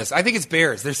 my goodness. I think it's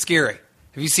bears. They're scary.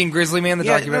 Have you seen Grizzly Man, the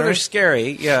documentary? No, they're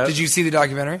scary, yeah. Did you see the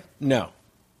documentary? No.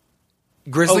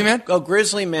 Grizzly Man? Oh,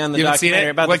 Grizzly Man, the documentary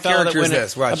about what the fellow character is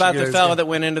this? Watch, about the fellow that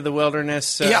went into the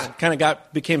wilderness, kind of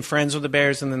became friends with the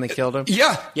bears, and then they killed him.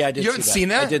 Yeah, I did. You haven't seen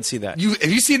that? I did see that.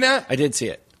 Have you seen that? I did see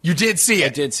it. You did see it. I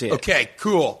did see it. Okay,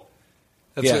 cool.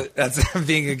 That's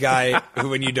being a guy who,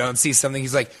 when you don't see something,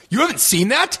 he's like, "You haven't seen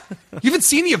that? You haven't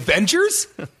seen the Avengers,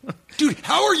 dude?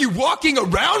 How are you walking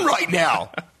around right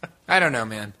now?" I don't know,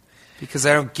 man. Because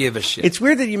I don't give a shit. It's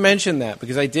weird that you mentioned that,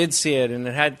 because I did see it, and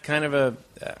it had kind of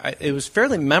it was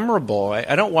fairly memorable.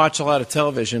 I don't watch a lot of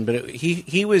television, but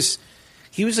he was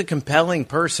a compelling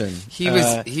person. He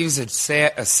was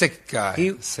a sick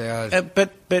guy. Sad.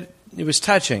 But it was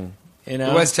touching. It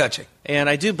was touching. And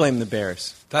I do blame the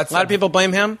Bears. A lot of people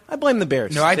blame him. I blame the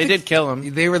Bears. No, they did kill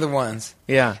him. They were the ones.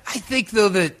 Yeah. I think, though,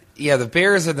 that, the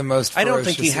Bears are the most ferocious. I don't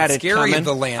think he had it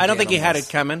coming. I don't think he had it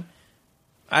coming.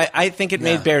 I think it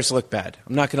made bears look bad.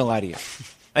 I'm not going to lie to you.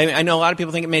 I know a lot of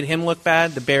people think it made him look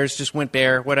bad. The Bears just went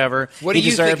bear, whatever. What do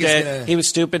you think deserved it. He was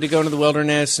stupid to go into the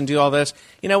wilderness and do all this.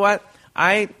 You know what?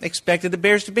 I expected the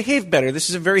Bears to behave better. This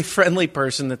is a very friendly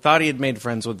person that thought he had made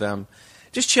friends with them.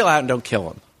 Just chill out and don't kill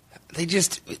him. They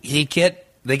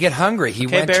get hungry. He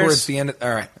went Bears? Towards the end. All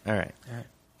right.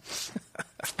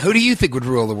 Who do you think would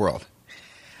rule the world?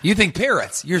 You think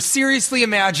parrots. You're seriously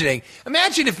imagining.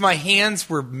 Imagine if my hands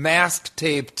were mask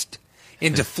taped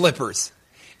into flippers,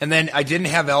 and then I didn't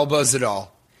have elbows at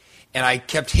all, and I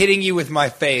kept hitting you with my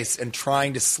face and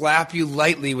trying to slap you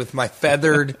lightly with my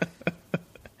feathered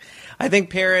I think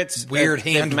parrots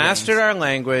have mastered our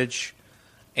language,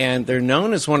 and they're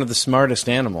known as one of the smartest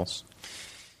animals.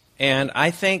 And I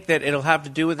think that it'll have to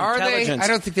do with intelligence. They? I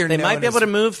don't think They might be able to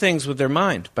move things with their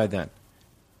mind by then.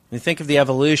 You think of the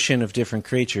evolution of different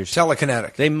creatures.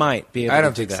 Telekinetic. They might be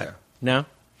able to do that. So. No?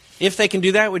 If they can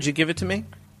do that, would you give it to me?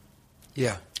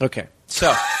 Yeah. Okay.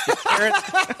 So,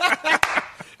 parrots...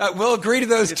 we'll agree to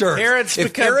those terms.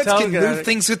 If parrots can move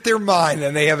things with their mind,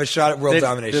 then they have a shot at world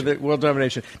domination. World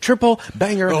domination. Triple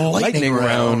banger lightning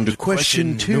round.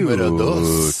 Question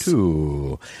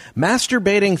 2.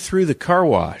 Masturbating through the car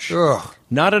wash. Ugh.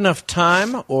 Not enough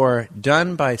time or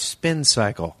done by spin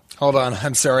cycle? Hold on.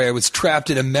 I'm sorry. I was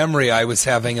trapped in a memory I was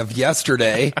having of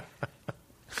yesterday.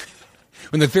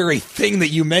 When the very thing that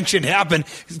you mentioned happened.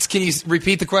 Can you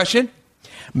repeat the question?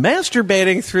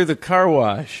 Masturbating through the car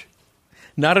wash.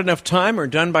 Not enough time or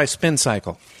done by spin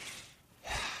cycle?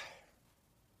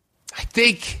 I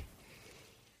think,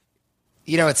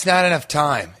 it's not enough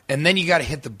time. And then you got to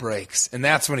hit the brakes. And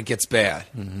that's when it gets bad.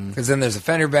 Because then there's a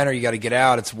fender bender. You got to get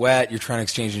out. It's wet. You're trying to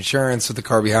exchange insurance with the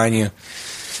car behind you.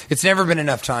 It's never been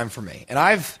enough time for me. And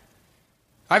I've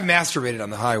masturbated on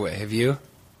the highway. Have you?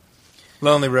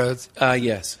 Lonely roads?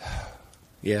 Yes.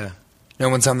 Yeah. No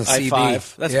one's on the CB.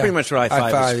 I-5. That's pretty much what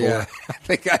I-5 is for. Yeah. I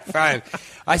think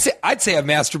I-5. I'd say I've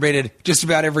masturbated just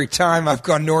about every time I've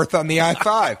gone north on the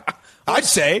I-5. I'd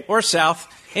say. Or south.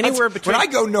 Anywhere between. When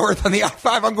I go north on the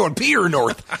I-5, I'm going Peter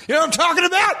north. You know what I'm talking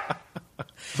about?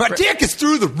 My dick is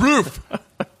through the roof.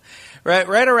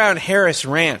 Right around Harris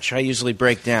Ranch, I usually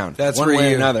break down. That's one where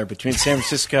way or another between San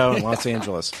Francisco and Los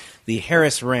Angeles. The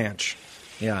Harris Ranch.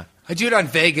 Yeah. I do it on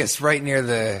Vegas, right near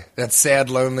that sad,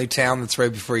 lonely town that's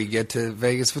right before you get to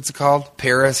Vegas. What's it called?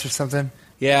 Paris or something?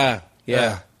 Yeah. You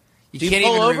can't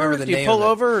even remember the name of it. Do you pull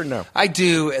over or no? I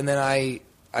do, and then I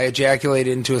ejaculate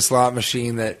into a slot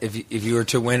machine that if you were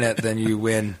to win it, then you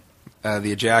win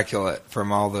the ejaculate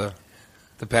from all the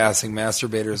passing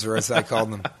masturbators, or as I call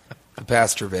them, the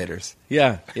pasturbators.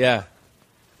 Yeah.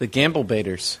 The gamble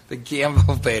baiters. The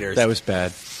gamble baiters. That was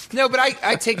bad. No, but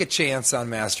I take a chance on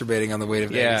masturbating on the way to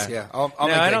Vegas. Yeah, I'll make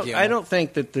that gamble. I don't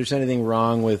think that there's anything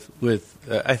wrong with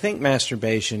I think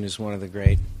masturbation is one of the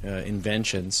great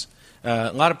inventions.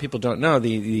 A lot of people don't know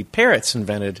the parrots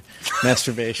invented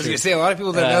masturbation. I was going to say, a lot of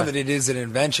people don't know that it is an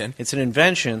invention. It's an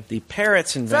invention. The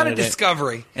parrots invented it. It's not a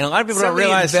discovery. And a lot of people don't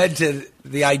realize invented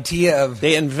the idea of...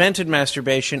 They invented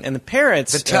masturbation, and the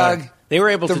parrots... The tug. They were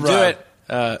able to do it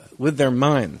with their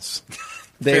minds.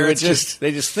 They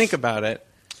just think about it.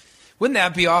 Wouldn't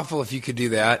that be awful if you could do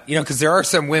that? Because there are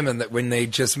some women that when they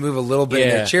just move a little bit in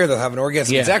their chair, they'll have an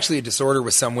orgasm. Yeah. It's actually a disorder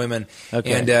with some women,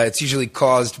 and it's usually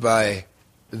caused by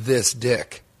this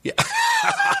dick. Yeah.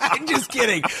 I'm just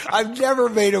kidding. I've never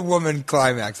made a woman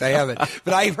climax. I haven't.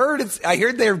 But I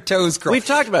heard their toes curl. We've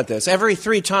talked about this every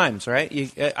 3 times,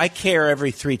 right? I care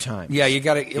every 3 times. Yeah, you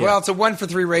got to. Yeah. Well, it's a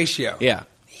 1-for-3 ratio. Yeah.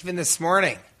 Even this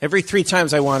morning. Every 3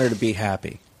 times I want her to be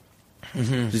happy.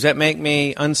 Mm-hmm. Does that make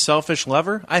me unselfish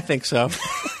lover? I think so.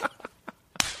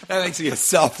 That makes me a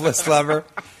selfless lover.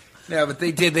 No, but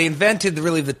they did. They invented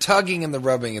really the tugging and the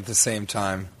rubbing at the same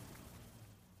time.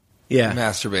 Yeah.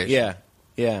 Masturbation.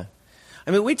 Yeah.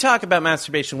 I mean, we talk about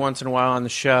masturbation once in a while on the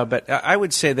show, but I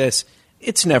would say this.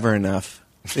 It's never enough.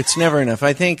 It's never enough.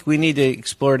 I think we need to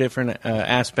explore different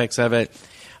aspects of it.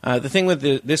 The thing with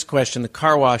this question, the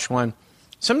car wash one,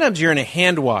 sometimes you're in a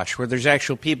hand wash where there's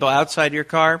actual people outside your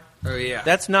car. Oh, yeah.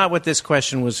 That's not what this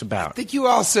question was about. I think you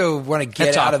also want to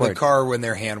get out of the car when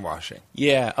they're hand washing.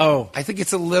 Yeah. Oh. I think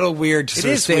it's a little weird to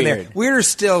sort of stand there. Weirder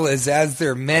still is as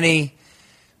there are many,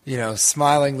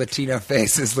 smiling Latino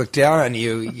faces look down on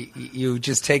you, you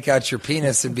just take out your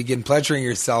penis and begin pleasuring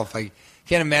yourself. I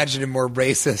can't imagine a more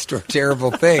racist or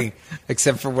terrible thing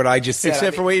except for what I just said.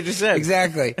 Except for what you just said.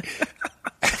 Exactly.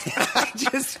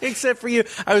 Except for you.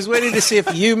 I was waiting to see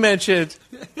if you mentioned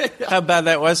how bad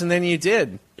that was, and then you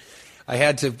did. I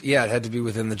had to, it had to be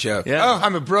within the joke. Yeah. Oh,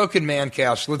 I'm a broken man,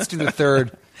 Cash. Let's do the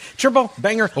third. Triple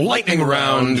banger lightning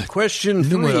round. Question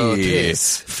 3.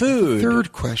 Food.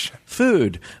 Third question.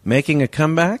 Food. Making a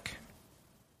comeback?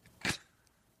 I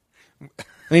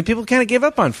mean, people kind of gave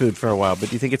up on food for a while, but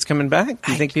do you think it's coming back?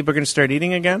 Do you think people are going to start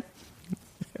eating again?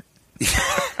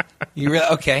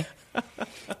 Okay.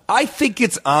 I think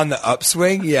it's on the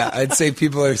upswing. Yeah, I'd say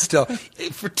people are still...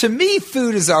 To me,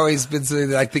 food has always been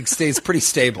something that I think stays pretty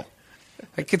stable.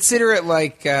 I consider it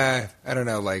like,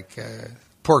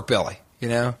 pork belly,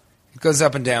 It goes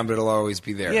up and down, but it'll always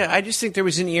be there. Yeah, I just think there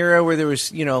was an era where there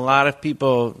was, a lot of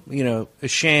people,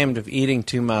 ashamed of eating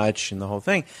too much and the whole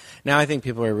thing. Now I think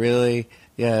people are really,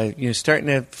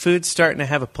 food's starting to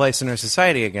have a place in our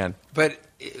society again. But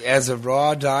as a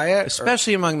raw diet?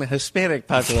 Especially among the Hispanic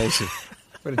population.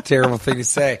 What a terrible thing to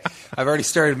say. I've already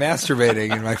started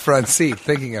masturbating in my front seat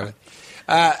thinking of it.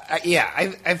 I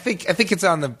think it's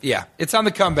on the it's on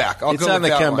the comeback. It's on the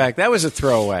comeback. That was a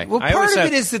throwaway. Well, part of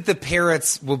it is that the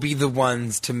parrots will be the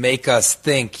ones to make us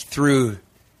think through,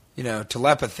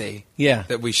 telepathy. Yeah.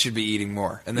 That we should be eating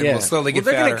more, and then we'll slowly get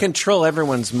they're fatter. They're going to control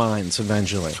everyone's minds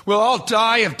eventually. We'll all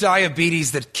die of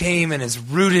diabetes that came and is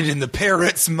rooted in the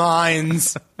parrots'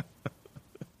 minds.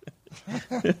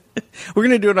 We're going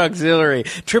to do an auxiliary.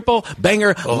 Triple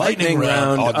banger lightning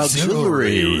round.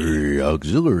 Auxiliary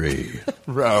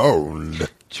round.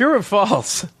 True or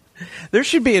false? There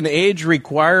should be an age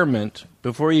requirement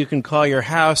before you can call your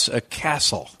house a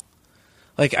castle.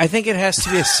 Like, I think it has to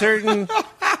be a certain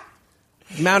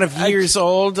amount of years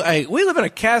old. We live in a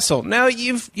castle. Now,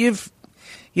 you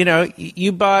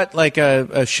bought like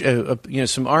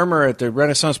some armor at the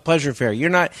Renaissance Pleasure Fair. You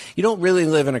don't really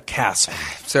live in a castle.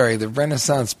 Sorry, the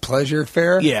Renaissance Pleasure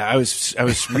Fair? Yeah, I was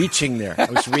reaching there.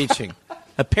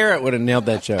 A parrot would have nailed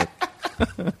that joke.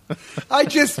 I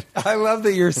love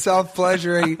that you're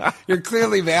self-pleasuring. You're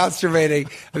clearly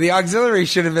masturbating. The auxiliary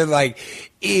should have been like,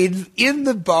 in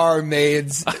the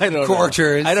barmaid's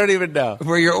quarters. I don't even know.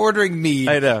 Where you're ordering meat.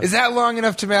 I know. Is that long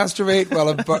enough to masturbate while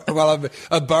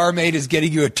a barmaid is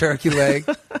getting you a turkey leg?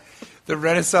 The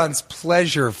Renaissance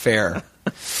Pleasure Fair.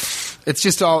 It's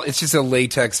just a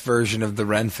latex version of the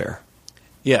Ren Fair.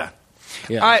 Yeah.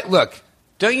 Look.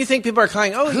 Don't you think people are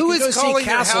calling? Oh, who is calling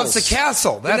their house a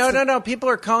castle? No. People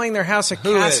are calling their house a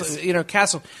castle.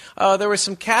 Castle. There were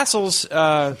some castles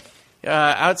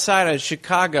outside of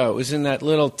Chicago. It was in that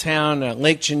little town,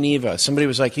 Lake Geneva. Somebody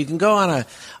was like, "You can go on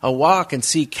a walk and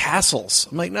see castles."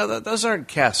 I'm like, "No, those aren't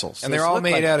castles." And they're all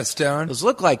made out of stone. Those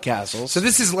look like castles. So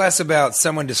this is less about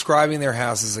someone describing their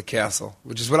house as a castle,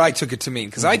 which is what I took it to mean.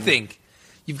 Because I think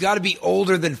you've got to be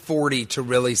older than 40 to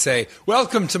really say,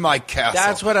 "Welcome to my castle."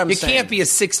 That's what I'm saying. You can't be a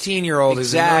 16-year-old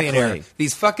who's a millionaire.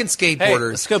 These fucking skateboarders. Hey,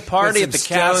 let's go party at the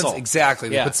castle. Exactly.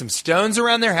 They put some stones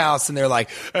around their house, and they're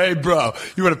like, "Hey, bro,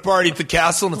 you want to party at the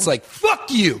castle?" And it's like, "Fuck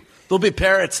you." There'll be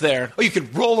parrots there. Oh, you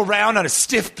could roll around on a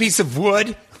stiff piece of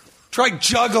wood? Try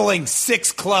juggling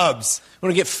 6 clubs.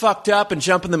 Want to get fucked up and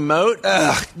jump in the moat?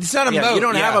 It's not a moat. You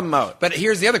don't have a moat. But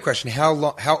here's the other question: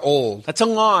 How old? That's a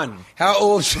lawn. How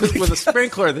old should with a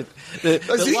sprinkler that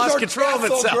lost control of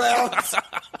itself? Grounds.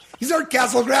 These aren't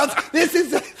castle grounds. This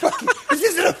isn't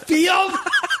a field.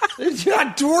 You're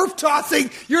not dwarf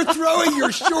tossing. You're throwing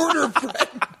your shorter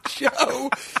friend Joe.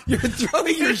 You're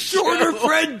throwing your shorter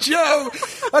friend Joe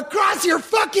across your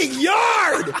fucking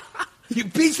yard. You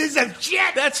pieces of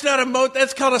shit. That's not a moat.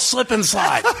 That's called a slip and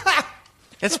slide.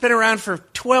 It's been around for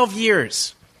 12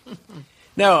 years.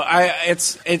 No,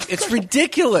 it's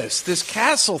ridiculous, this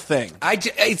castle thing.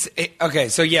 Okay,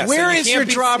 so yes. Where is your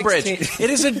drawbridge? It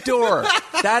is a door.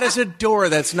 That is a door.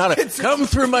 That's not a... Come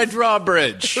through my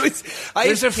drawbridge.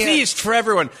 There's a feast for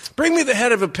everyone. Bring me the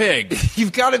head of a pig.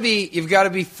 You've got to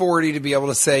be 40 to be able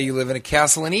to say you live in a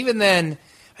castle. And even then,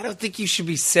 I don't think you should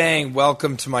be saying,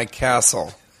 "Welcome to my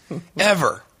castle."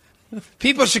 Ever.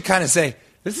 People should kind of say,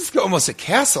 "This is almost a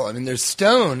castle. I mean, there's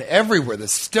stone everywhere. The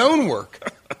stonework."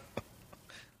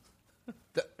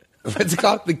 What's it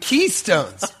called? The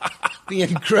keystones. The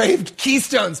engraved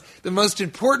keystones. The most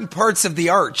important parts of the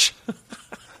arch.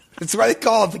 That's why they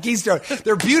call it the keystone.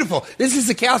 They're beautiful. This is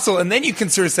a castle. And then you can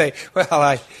sort of say,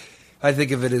 "Well, I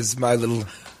think of it as my little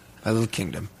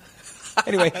kingdom."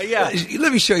 Anyway,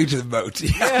 let me show you to the moat.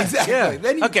 Yeah, exactly. Yeah.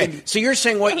 Then so you're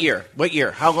saying what year? What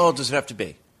year? How old does it have to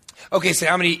be? Okay, so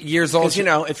how many years old?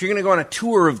 Because, if you're going to go on a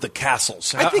tour of the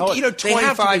castles. I think,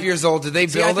 25 years old. Did they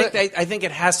build it? I think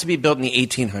it has to be built in the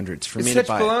 1800s for me to buy it. It's such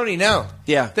baloney, no.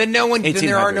 Yeah. Then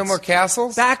there are no more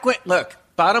castles? Look,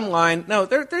 bottom line, no,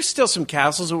 there's still some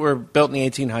castles that were built in the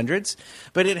 1800s,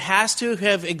 but it has to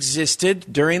have existed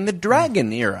during the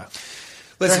Dragon era.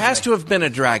 There has to have been a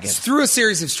dragon. Through a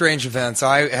series of strange events,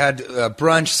 I had a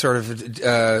brunch sort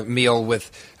of meal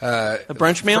with... a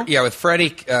brunch meal? With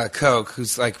Freddie Koch,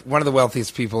 who's like one of the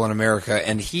wealthiest people in America,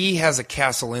 and he has a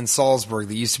castle in Salzburg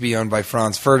that used to be owned by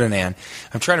Franz Ferdinand.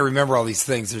 I'm trying to remember all these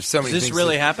things. There's so many things. Does this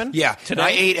really happen? Yeah. Tonight?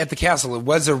 I ate at the castle. It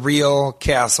was a real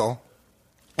castle,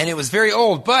 and it was very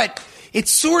old, but it's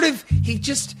sort of...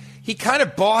 He kind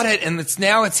of bought it, and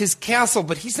it's his castle,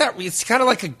 but he's not. It's kind of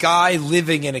like a guy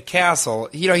living in a castle.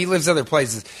 He lives other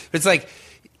places. But it's like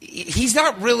he's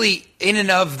not really in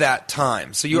and of that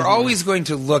time. So you're always going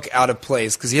to look out of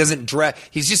place because he hasn't dressed.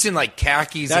 He's just in like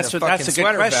khakis and a fucking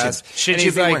sweater vest. Should and you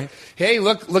he's be like, wearing... hey,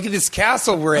 look at this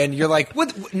castle we're in. You're like,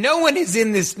 what? No one is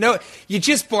in this. No, you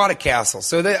just bought a castle.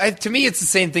 So to me, it's the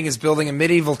same thing as building a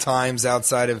medieval times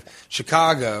outside of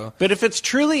Chicago. But if it's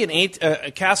truly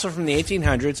a castle from the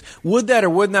 1800s, would that or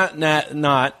would not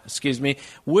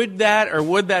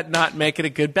make it a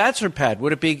good bachelor pad?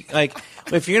 Would it be like...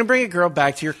 If you're going to bring a girl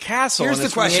back to your castle, here's and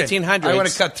it's the question. From the 1800s, I want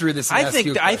to cut through this. And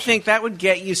I think that would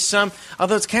get you some.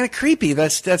 Although it's kind of creepy.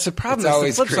 That's a problem.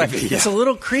 It's always creepy. It's a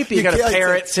little creepy. You got a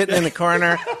parrot sitting in the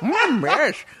corner.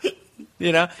 Yes.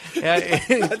 You know, he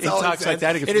talks like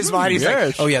that. He goes, in his mind, he's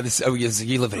yes. like,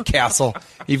 you live in a castle.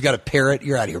 You've got a parrot.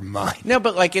 You're out of your mind. No,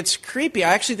 but like it's creepy.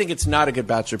 I actually think it's not a good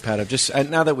bachelor pad. I'm just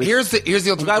now that here's the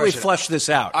ultimate I'm glad question. we flushed this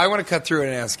out. I want to cut through it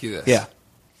and ask you this.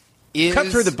 Yeah, cut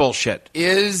through the bullshit.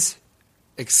 Is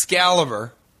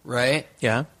Excalibur, right?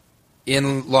 Yeah.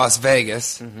 In Las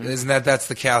Vegas. Isn't that's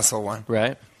the castle one?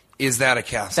 Right. Is that a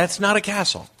castle? That's not a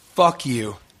castle. Fuck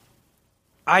you.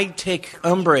 I take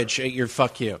umbrage at your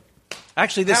fuck you.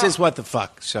 Actually, this is what the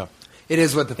fuck, so. It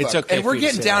is what the fuck. It's okay. And we're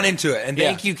getting down into it. And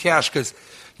thank you, Cash, because,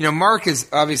 Mark is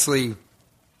obviously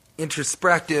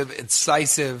introspective,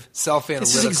 incisive,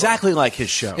 self-analytical. This is exactly like his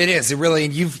show. It is. It really,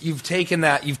 and you've taken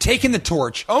the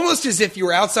torch, almost as if you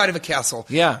were outside of a castle.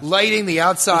 Yeah. Lighting the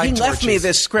outside torches. He left me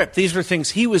this script. These were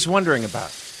things he was wondering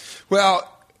about. Well,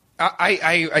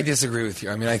 I disagree with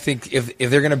you. I mean, I think if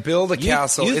they're going to build a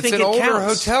castle, it's an older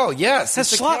hotel. Yes. It has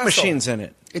slot machines in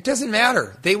it. It doesn't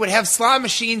matter. They would have slot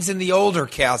machines in the older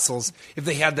castles if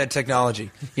they had that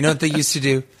technology. You know what they used to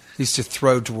do? They used to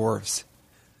throw dwarves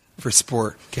for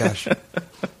sport, Cash.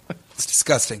 It's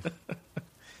disgusting.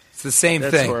 It's the same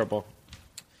thing. That's horrible.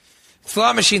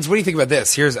 Slot machines, what do you think about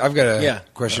this? I've got a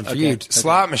question for you.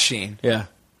 Slot machine. Yeah.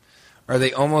 Are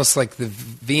they almost like the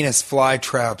Venus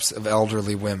flytraps of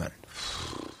elderly women?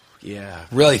 Yeah.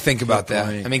 Really think about that.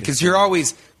 Point. I mean, because you're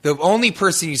always the only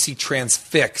person you see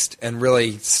transfixed and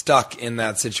really stuck in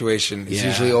that situation is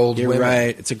usually old women. You're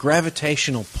right. It's a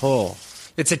gravitational pull.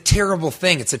 It's a terrible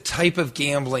thing. It's a type of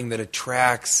gambling that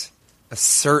attracts a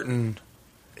certain...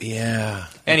 Yeah.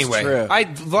 Anyway,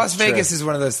 Las Vegas is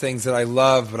one of those things that I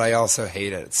love, but I also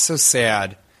hate it. It's so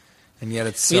sad, and yet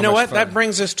it's so You know much what? fun. That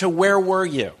brings us to Where Were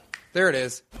You? There it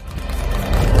is.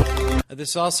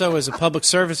 This also is a public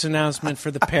service announcement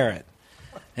for the parrot.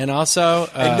 And also...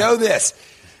 and know this.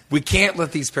 We can't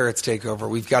let these parrots take over.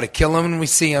 We've got to kill them when we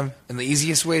see them, and the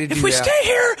easiest way to do that... If we stay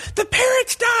here, the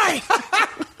parrots die!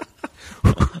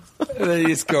 And then you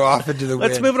just go off into the wind.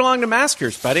 Let's move it along to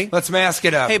maskers, buddy. Let's mask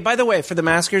it up. Hey, by the way, for the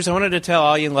maskers, I wanted to tell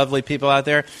all you lovely people out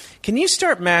there, can you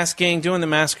start doing the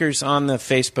maskers on the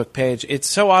Facebook page? It's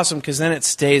so awesome because then it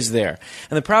stays there.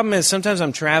 And the problem is sometimes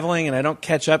I'm traveling and I don't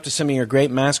catch up to some of your great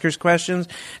maskers questions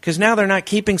because now they're not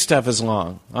keeping stuff as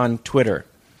long on Twitter.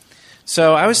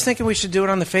 So I was thinking we should do it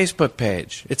on the Facebook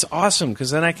page. It's awesome because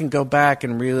then I can go back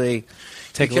and really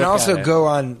take a look at it. You can also go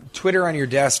on Twitter on your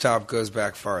desktop goes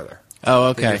back farther. Oh,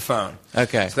 okay. Than your phone.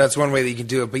 Okay. So that's one way that you can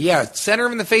do it. But yeah, center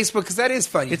them in the Facebook because that is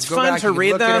fun. It's fun to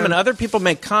read them and other people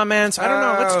make comments. I don't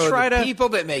know. Let's try to... people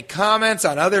that make comments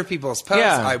on other people's posts.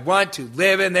 Yeah. I want to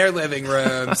live in their living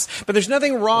rooms. But there's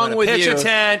nothing wrong with pitch you. a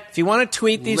tent. If you want to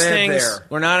tweet these things,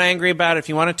 we're not angry about it. If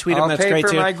you want to tweet them, that's great too.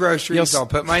 I'll pay for my groceries. I'll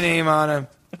put my name on them.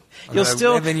 You'll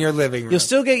still live in your living room. You'll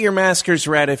still get your maskers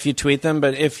read if you tweet them,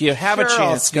 but if you have a chance,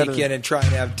 I'll sneak in and try and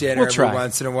have dinner every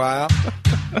once in a while.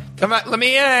 Come on, let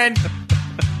me in.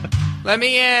 Let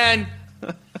me in.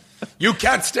 You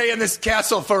can't stay in this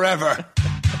castle forever.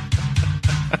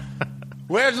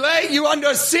 We're laying you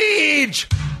under siege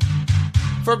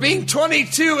for being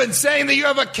 22 and saying that you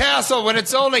have a castle when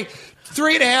it's only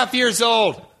 3.5 years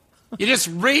old. You just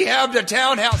rehabbed a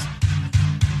townhouse.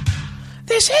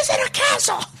 This isn't a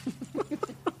castle.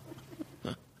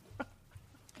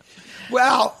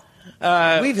 Well,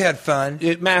 we've had fun.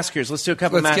 Maskers. Let's do a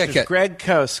couple of maskers. Kick it. Greg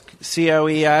Kosk,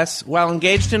 COES, while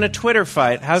engaged in a Twitter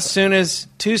fight, how soon is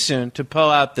too soon to pull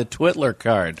out the Twitler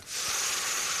card?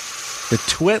 The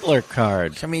Twitler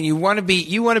card. I mean, you want to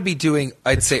be doing,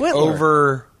 I'd say,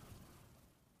 over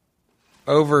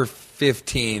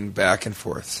 15 back and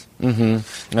forths.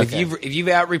 Mm-hmm. Okay. If you've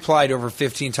out-replied over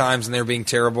 15 times and they're being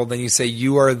terrible, then you say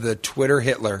you are the Twitter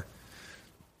Hitler.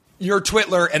 You're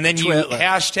Twitler, and then you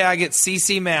hashtag it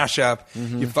CC Mashup.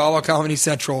 Mm-hmm. You follow Comedy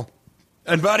Central.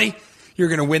 And, buddy, you're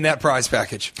going to win that prize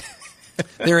package.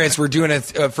 There is. We're doing it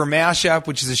for Mashup,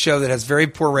 which is a show that has very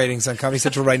poor ratings on Comedy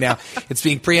Central right now. It's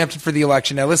being preempted for the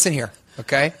election. Now, listen here.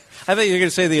 Okay? I thought you were going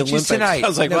to say the Olympics. Tonight. I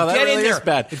was like, well, that really is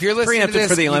bad. If you're listening to this,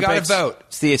 for the Olympics, you got to vote.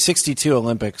 It's the 62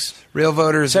 Olympics. Real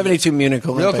voters. 72 Munich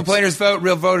Olympics. Real complainers vote.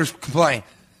 Real voters complain.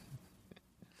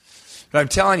 But I'm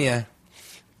telling you,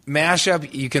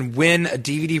 Mashup, you can win a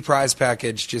DVD prize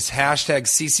package. Just hashtag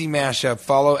CC Mashup,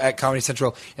 follow at Comedy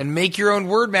Central, and make your own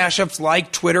word mashups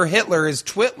like Twitter Hitler is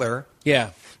Twitler. Yeah.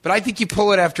 But I think you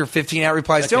pull it after 15 at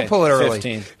replies. Okay, don't pull it early.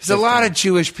 15. There's a lot of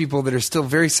Jewish people that are still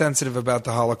very sensitive about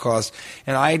the Holocaust,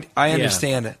 and I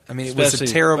understand it. I mean, it was a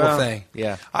terrible thing.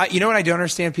 Yeah. You know what? I don't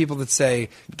understand people that say,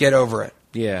 get over it.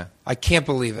 Yeah. I can't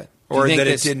believe it. Or that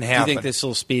it didn't happen. Do you think this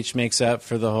little speech makes up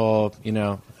for the whole,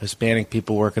 Hispanic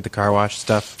people work at the car wash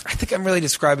stuff? I think I'm really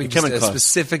describing just a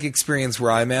specific experience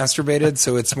where I masturbated,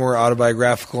 so it's more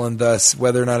autobiographical, and thus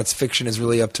whether or not it's fiction is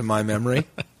really up to my memory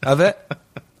of it.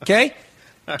 Okay?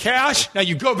 Cash, now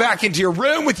you go back into your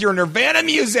room with your Nirvana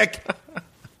music.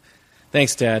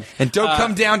 Thanks, Dad. And don't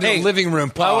come down to the living room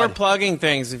pod. While we're plugging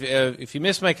things, if you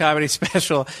missed my comedy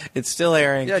special, it's still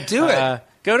airing. Yeah, do it.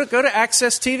 Go to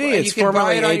Access TV. Well, it's you can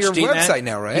buy it on HDNet. your website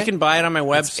now, right? You can buy it on my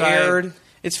website. It's aired.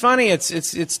 It's funny.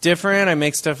 It's different. I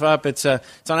make stuff up. It's on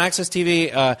Access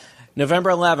TV.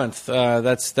 November 11th.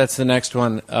 That's the next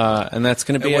one, and that's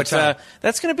going to be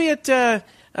that's going to be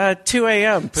at 2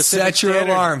 a.m. Pacific Set your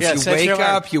Standard. alarms. Yeah, you wake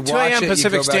up, you watch 2 a.m. it,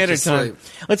 Pacific you go back Standard to sleep.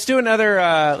 Time. Let's do another.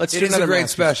 It is a great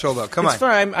special, though. Come on. It's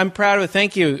fun. I'm proud of it.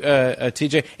 Thank you,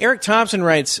 TJ. Eric Thompson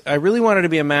writes, I really wanted to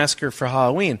be a masker for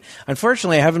Halloween.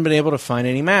 Unfortunately, I haven't been able to find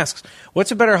any masks.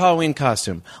 What's a better Halloween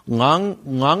costume?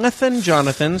 Longathan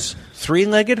Jonathan's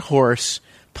three-legged horse,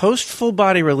 post-full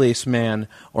body release man,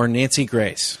 or Nancy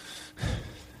Grace?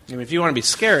 I mean, if you want to be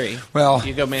scary, you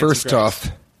go Nancy first Grace. Off,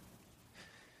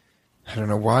 I don't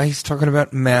know why he's talking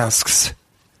about masks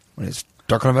when he's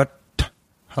talking about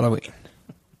Halloween.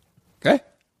 Okay?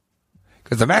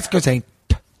 Because the maskers ain't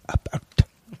about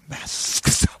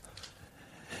masks.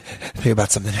 They're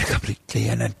about something completely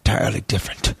and entirely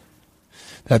different.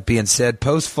 That being said,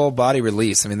 post-full body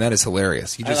release, I mean, that is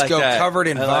hilarious. You just go covered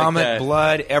in vomit,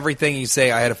 blood, everything. You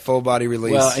say, I had a full body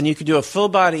release. Well, and you could do a full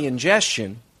body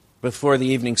ingestion before the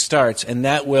evening starts, and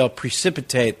that will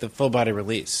precipitate the full body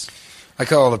release. I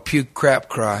call it a puke crap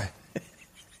cry.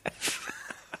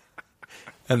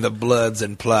 And the blood's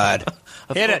implied.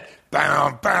 Hit it.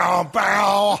 Bow, bow,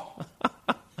 bow.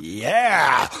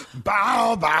 Yeah.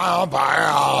 Bow, bow,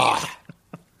 bow.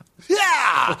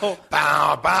 Yeah.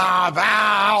 Bow, bow,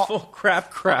 bow. Full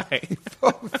crap cry.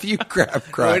 Full puke crap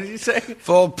cry. What did you say?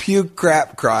 Full puke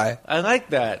crap cry. I like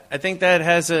that. I think that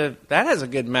has a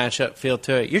good mashup feel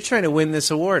to it. You're trying to win this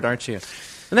award, aren't you?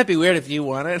 Wouldn't that be weird if you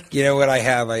won it? You know what I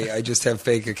have? I just have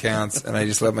fake accounts, and I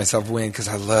just let myself win because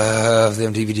I love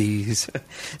them DVDs.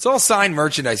 It's all signed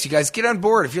merchandise. You guys get on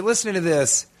board. If you're listening to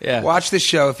this, watch the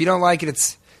show. If you don't like it,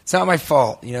 it's not my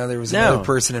fault. You know, there was another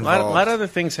person involved. A lot of other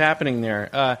things happening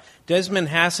there. Desmond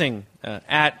Hassing,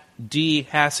 at D.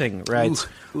 Hassing, writes,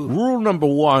 Rule number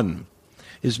 1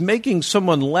 is making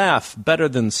someone laugh better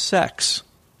than sex.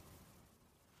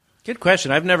 Good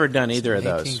question. I've never done either of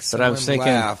those, but I was thinking,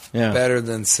 laugh better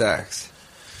than sex.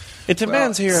 It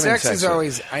depends here. Sex is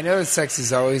always. I know that sex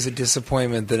is always a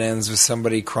disappointment that ends with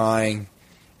somebody crying,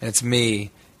 and it's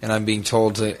me, and I'm being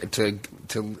told to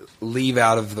leave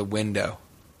out of the window,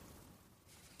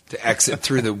 to exit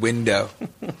through the window,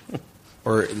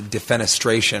 or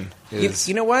defenestration is.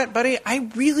 You know what, buddy? I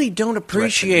really don't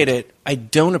appreciate it. I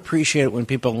don't appreciate it when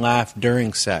people laugh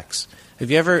during sex.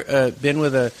 Have you ever been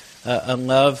with a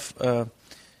love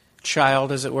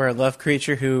child, as it were, a love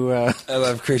creature who... a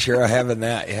love creature, I haven't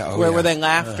that, yeah. Where they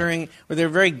laugh during... Where they're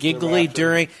very giggly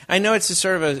during... I know it's a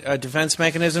sort of a defense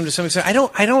mechanism to some extent.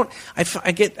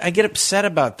 I get upset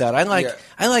about that. I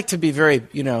like to be very,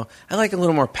 I like a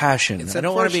little more passion. I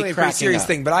don't want to be cracking a pretty serious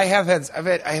thing, but I have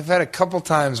had a couple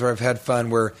times where I've had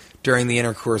fun where during the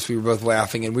intercourse we were both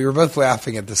laughing, and we were both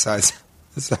laughing at the size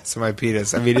of my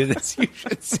penis. I mean, it is, you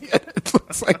should see it. It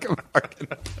looks like a fucking...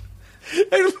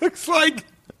 It looks like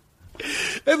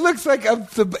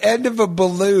the end of a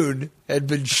balloon had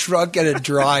been shrunk in a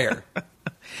dryer.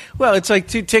 Well, it's like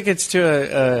 2 tickets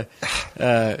to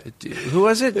who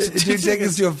was it? 2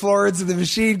 tickets to a Florence and the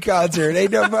Machine concert.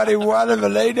 Ain't nobody want them,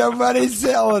 and ain't nobody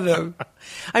selling them.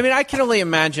 I mean, I can only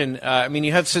imagine.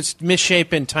 You have such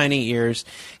misshapen tiny ears.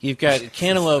 You've got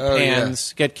cantaloupe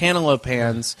hands. Yeah. Got cantaloupe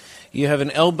hands. You have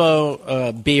an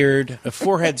elbow beard, a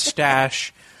forehead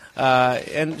stash.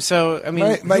 And so, I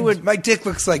mean, my dick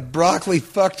looks like broccoli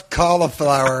fucked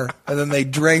cauliflower, and then they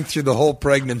drank through the whole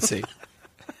pregnancy.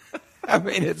 I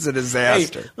mean, it's a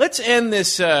disaster. Hey, let's end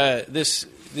this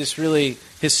really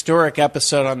historic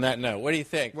episode on that note. What do you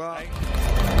think? Well,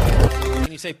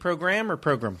 can you say program or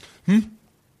program?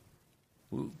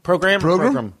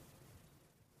 Program?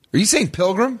 Are you saying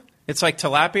pilgrim? It's like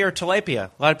tilapia or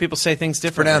tilapia. A lot of people say things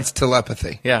differently. Pronounced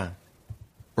telepathy. Yeah.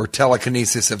 Or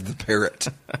telekinesis of the parrot.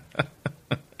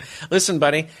 Listen,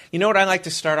 buddy, you know what I like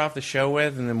to start off the show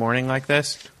with in the morning like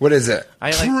this? What is it? I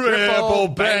like Triple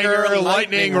Banger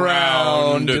Lightning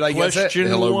Round. Did I guess it?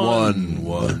 Hello, one.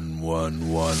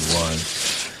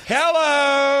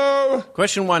 Hello.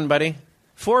 Question 1, buddy.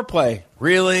 Foreplay.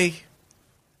 Really?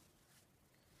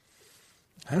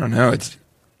 I don't know.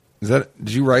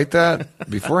 Did you write that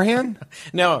beforehand?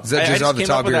 No. Is that just off the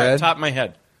top of your head? Top of my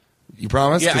head. You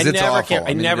promise? Yeah, it's awful.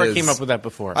 I never came up with that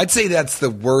before. I'd say that's the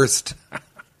worst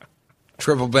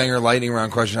Triple Banger Lightning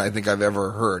Round question I think I've ever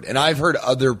heard. And I've heard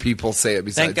other people say it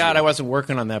besides Thank God you. I wasn't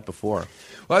working on that before.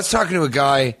 Well, I was talking to a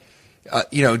guy,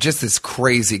 just this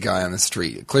crazy guy on the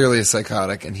street, clearly a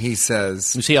psychotic, and he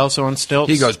says... Was he also on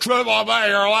stilts? He goes, Triple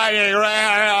Banger Lightning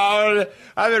Round.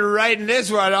 I've been writing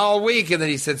this one all week. And then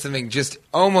he said something just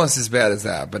almost as bad as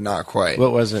that, but not quite.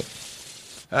 What was it?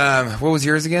 What was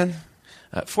yours again?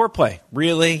 Foreplay.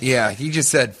 Really? Yeah, he just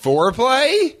said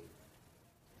foreplay?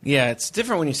 Yeah, it's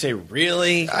different when you say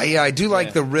really. I do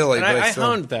like the really. And but I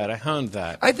honed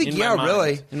that. I think,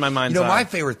 really. In my mind's eye. My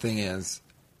favorite thing is,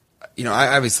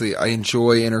 I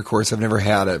enjoy intercourse. I've never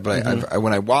had it, but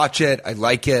when I watch it, I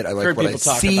like it. I like what I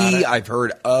see. I've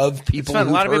heard of people who've heard of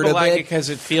it. A lot of people like it because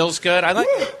it feels good. I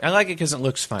like it because it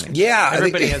looks funny. Yeah.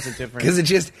 Everybody has a different because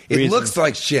it looks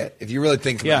like shit if you really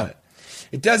think about it.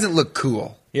 It doesn't look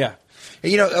cool. Yeah.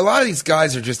 A lot of these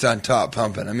guys are just on top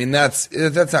pumping. I mean, that's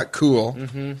not cool.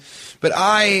 Mm-hmm. But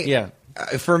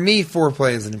for me,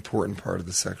 foreplay is an important part of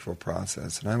the sexual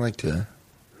process, and I like to.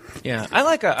 Yeah, I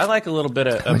like a little bit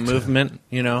of movement,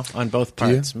 on both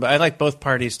parts. But I like both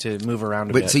parties to move around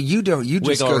a bit. But so you don't. You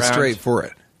just go straight for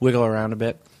it. Wiggle around a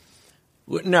bit.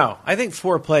 No, I think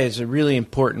foreplay is a really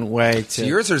important way to. So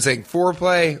yours are saying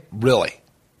foreplay, really?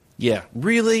 Yeah,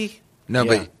 really. No,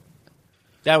 but.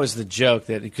 That was the joke,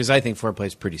 because I think foreplay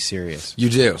is pretty serious. You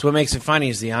do. So what makes it funny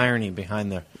is the irony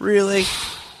behind the really.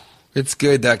 It's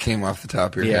good that came off the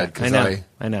top of your head.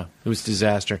 I know. It was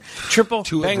disaster. Triple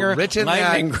Banger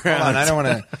Lightning Round. Hold on, I don't want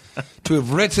to. To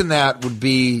have written that would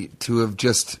be to have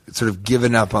just sort of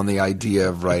given up on the idea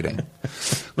of writing.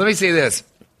 Let me say this.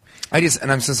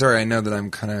 And I'm so sorry. I know that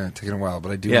I'm kind of taking a while,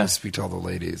 but I do want to speak to all the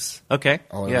ladies. Okay.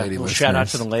 All our lady listeners. Shout out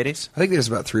to the ladies. I think there's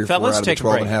about 3 or 4 out of the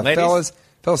 12 and a half.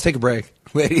 Fellas, take a break.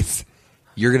 Ladies,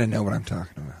 you're going to know what I'm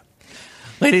talking about.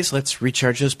 Ladies, let's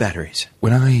recharge those batteries.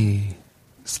 When I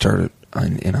started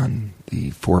on the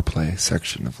foreplay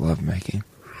section of lovemaking,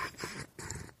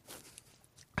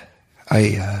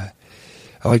 I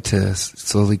like to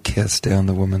slowly kiss down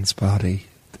the woman's body,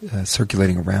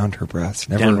 circulating around her breast.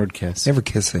 Downward kiss. Never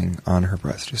kissing on her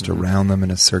breast, just around them in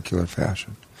a circular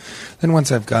fashion. Then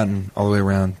once I've gotten all the way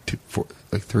around to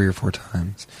 3 or 4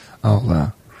 times,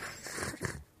 I'll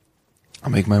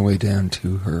make my way down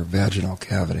to her vaginal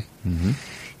cavity. Mm-hmm.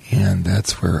 And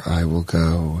that's where I will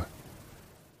go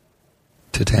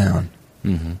to town,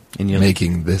 and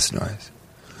making this noise.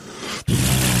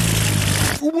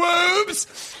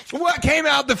 Whoops! What came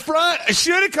out the front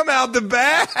should have come out the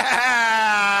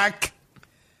back.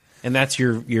 And that's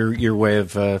your way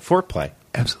of foreplay.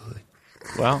 Absolutely.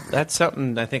 Well, that's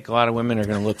something I think a lot of women are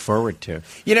going to look forward to.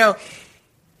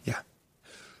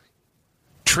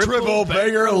 Triple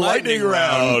Banger Lightning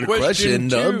Round. Question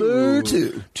number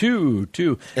 2.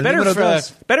 Two.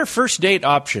 Better first date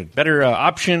option. Better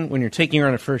option when you're taking her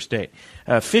on a first date.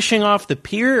 Fishing off the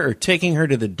pier or taking her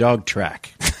to the dog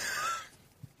track.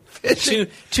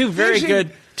 Two very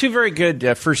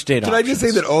good first date options. Can I just say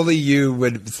that only you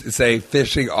would say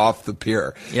fishing off the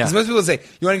pier? Yeah. Because most people say,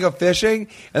 you want to go fishing?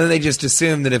 And then they just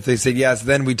assume that if they said yes,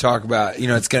 then we talk about,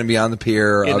 it's going to be on the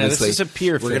pier. Yeah, obviously. this is a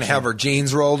pier We're going to have our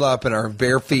jeans rolled up and our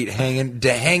bare feet hanging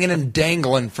and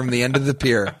dangling from the end of the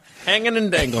pier. Hanging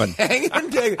and dangling. Hanging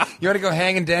and dangling. You want to go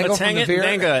hang and dangle from the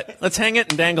pier? Let's hang it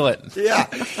and dangle it. Yeah.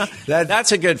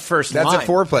 That's a good first line. That's a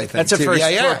foreplay thing. That's a first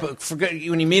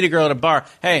foreplay. When you meet a girl at a bar,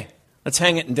 hey, let's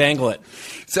hang it and dangle it.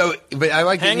 So, but I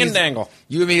like hang and dangle.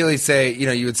 You immediately say,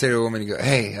 you would say to a woman, you go,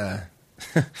 hey,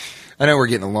 I know we're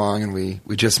getting along and we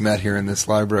just met here in this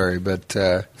library, but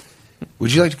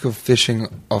would you like to go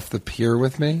fishing off the pier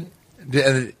with me?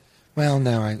 Well,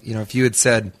 no, if you had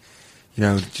said,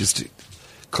 just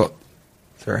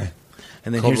sorry.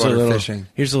 And then here's a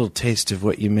little taste of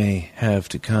what you may have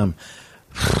to come.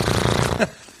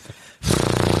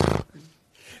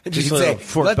 Just say,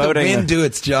 let the wind do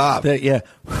its job. Yeah.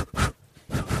 All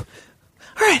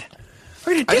right.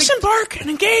 We're going to disembark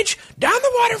and engage down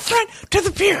the waterfront to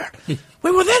the pier.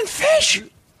 We will then fish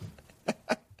and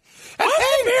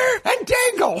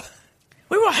dangle.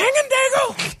 We will hang and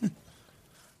dangle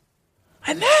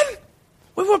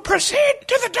will proceed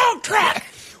to the dog track.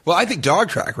 Well, I think dog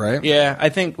track, right? Yeah, I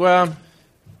think that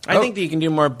you can do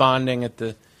more bonding at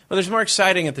the... Well, there's more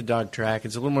exciting at the dog track.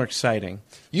 It's a little more exciting.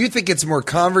 You think it's more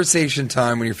conversation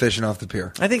time when you're fishing off the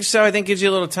pier? I think so. I think it gives you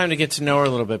a little time to get to know her a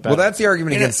little bit better. Well, that's the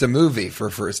argument against a movie for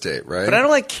a first date, right? But I don't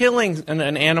like killing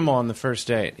an animal on the first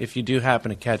date if you do happen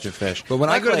to catch a fish. But when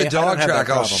I go to the dog track,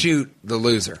 I'll shoot the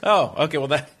loser. Oh, okay.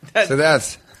 Well,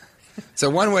 So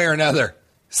one way or another,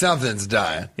 something's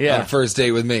dying on a first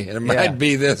date with me. And it might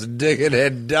be this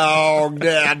dickhead dog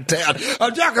downtown.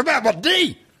 I'm talking about my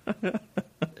D.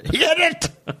 Hit it.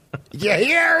 You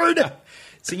heard?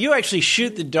 So you actually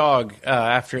shoot the dog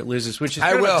after it loses, which is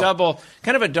kind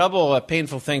of a double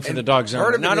painful thing for the dog's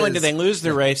owner. Not only do they lose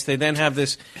the race, they then have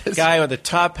this guy with a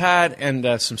top hat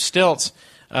and some stilts,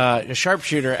 a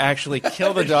sharpshooter, actually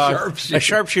kill the dog. A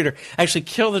sharpshooter actually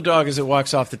kill the dog as it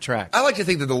walks off the track. I like to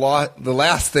think that the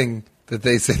last thing that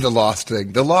they say, the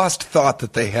lost thought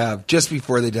that they have just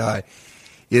before they die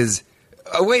is,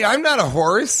 oh, wait, I'm not a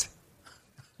horse.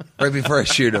 Right before I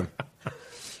shoot him.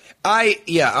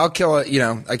 I'll kill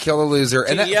I kill the loser.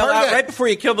 And right before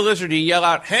you kill the loser, do you yell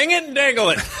out, hang it and dangle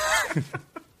it?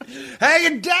 Hang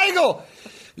and dangle!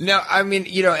 No, I mean,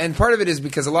 and part of it is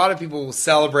because a lot of people will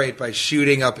celebrate by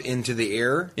shooting up into the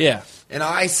air. Yeah. And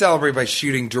I celebrate by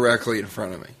shooting directly in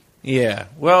front of me. Yeah.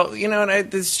 Well,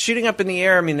 this shooting up in the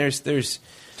air, I mean, there's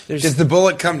Does the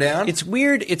bullet come down? It's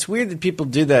weird. It's weird that people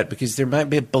do that because there might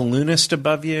be a balloonist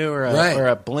above you or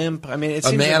a blimp. I mean, it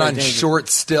seems a man on short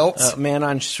stilts. A man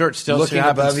on short stilts looking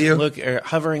above you,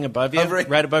 hovering above you,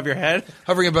 right above your head.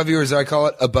 Hovering above you, or as I call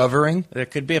it, abovering. There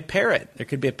could be a parrot.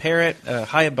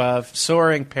 High above,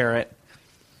 soaring parrot.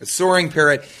 A soaring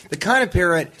parrot. The kind of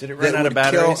parrot. Did it run out of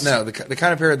batteries? The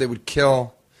kind of parrot that would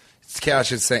kill.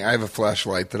 Cash is saying I have a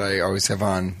flashlight that I always have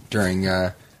on during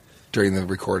the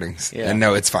recordings. Yeah. And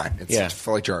no, it's fine. It's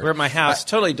fully charged. We're at my house,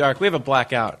 totally dark. We have a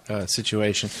blackout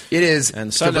situation. It is. And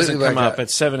the sun doesn't come up at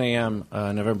 7 a.m.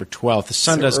 November 12th. The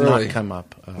sun does not come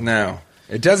up. No.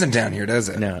 It doesn't down here, does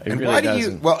it? No, it really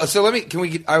doesn't. Well, so I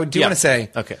do want to say.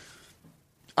 Okay.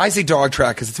 I say dog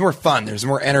track because it's more fun. There's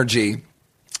more energy.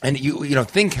 And you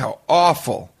think how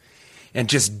awful and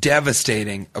just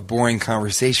devastating a boring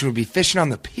conversation would be fishing on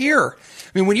the pier.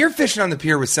 I mean, when you're fishing on the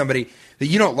pier with somebody that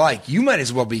you don't like, you might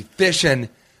as well be fishing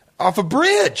off a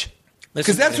bridge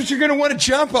because that's what you're going to want to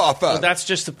jump off of. Well, that's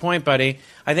just the point, buddy.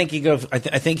 I think you go. I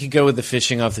think you go with the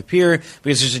fishing off the pier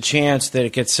because there's a chance that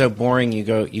it gets so boring. You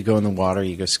go in the water.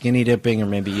 You go skinny dipping, or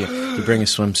maybe you bring a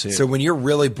swimsuit. So when you're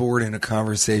really bored in a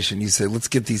conversation, you say, "Let's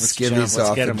get these skivvies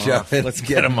off and jump in. Let's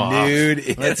get them nude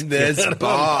in this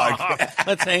bog.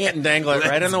 Let's hang it and dangle it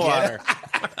right in the water."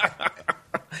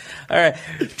 All right,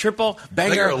 triple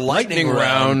banger lightning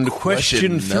round.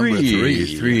 Question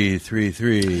 3.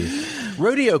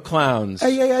 Rodeo clowns.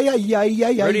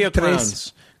 Rodeo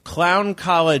clowns. Clown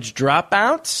college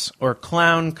dropouts or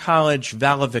clown college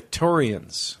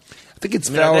valedictorians? I think it's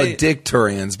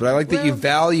valedictorians, but I like that you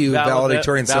value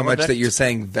valedictorian so much that you're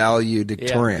saying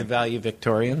valedictorian. Yeah, the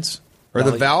valedictorians. Or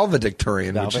the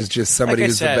valedictorian, which is just somebody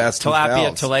who's the best.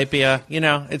 Tilapia.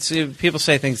 It's people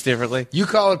say things differently. You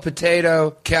call it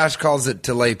potato. Cash calls it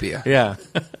tilapia. Yeah.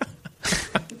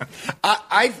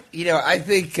 I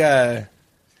think.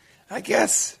 I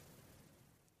guess.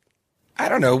 I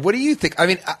don't know. What do you think? I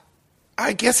mean,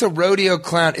 I guess a rodeo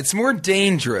clown. It's more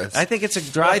dangerous. I think it's a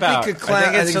dropout. I think a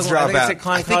clown. I think it's a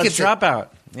clown college dropout.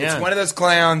 Yeah. It's one of those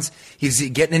clowns. He's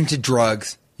getting into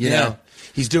drugs. You know.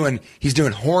 He's doing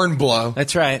horn blow.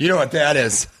 That's right. You know what that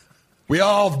is. We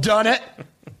all have done it.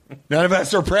 None of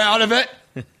us are proud of it.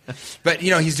 But,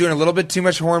 he's doing a little bit too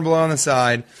much horn blow on the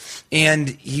side. And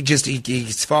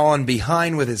he's falling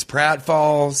behind with his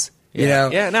pratfalls. Yeah,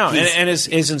 And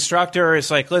his instructor is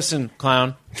like, listen,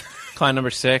 clown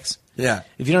number 6. Yeah.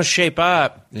 If you don't shape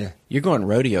up, you're going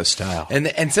rodeo style. And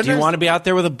sometimes, do you want to be out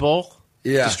there with a bull?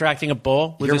 Yeah. Distracting a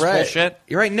bull with this bullshit.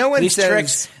 You're right. No one says these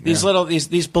tricks,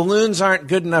 these balloons aren't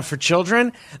good enough for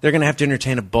children. They're going to have to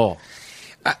entertain a bull.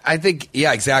 I think,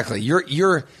 exactly.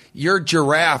 Your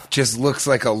giraffe just looks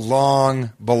like a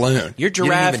long balloon. Your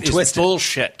giraffe is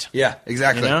bullshit. Yeah,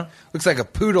 exactly. Looks like a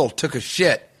poodle took a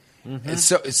shit. Mm-hmm.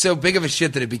 It's so big of a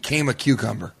shit that it became a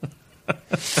cucumber.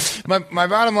 My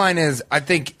bottom line is, I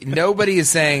think nobody is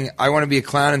saying I want to be a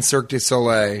clown in Cirque du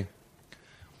Soleil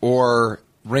or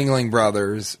Ringling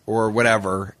Brothers or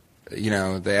whatever,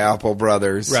 the Apple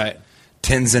Brothers, right?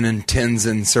 Tenzin and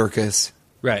Tenzin Circus,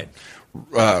 right?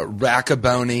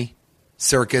 Rackaboni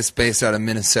Circus, based out of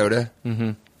Minnesota.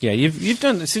 Mm-hmm. Yeah, you've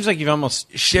done. It seems like you've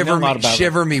almost Shiver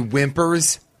Me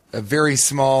Whimpers a very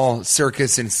small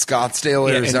circus in Scottsdale,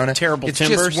 Arizona. Terrible it's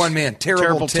Timbers. Just one man.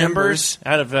 Terrible Timbers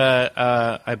out of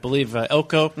I believe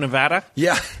Elko, Nevada.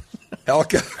 Yeah.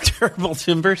 Elko. Terrible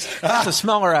Timbers. It's a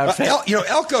smaller outfit.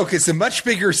 Elk Oak is a much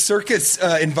bigger circus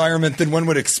environment than one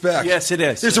would expect. Yes, it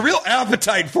is. There's a real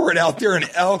appetite for it out there in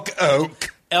Elk Oak.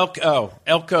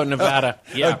 Elko, Nevada.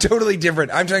 Yeah. Totally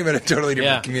different. I'm talking about a totally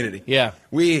different community. Yeah.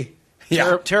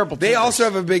 Terrible. Terrible. They also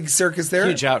have a big circus there.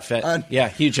 Huge outfit.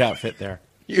 Huge outfit there.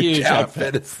 Huge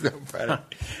outfit. It's so funny.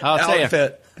 I'll tell you.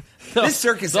 This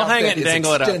circus they'll outfit hang it and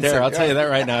dangle it out there. I'll tell you that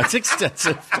right now. It's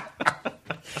extensive.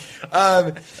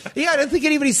 I don't think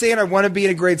anybody's saying I want to be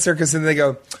in a great circus, and they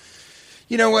go,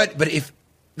 you know what? But if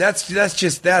that's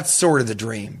sort of the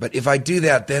dream. But if I do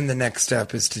that, then the next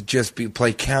step is to just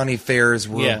play county fairs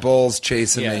where bulls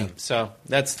chasing me. So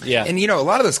that's And a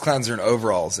lot of those clowns are in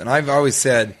overalls, and I've always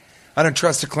said I don't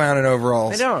trust a clown in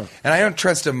overalls. I don't, and I don't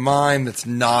trust a mime that's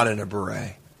not in a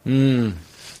beret.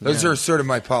 Those are sort of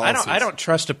my policies. I don't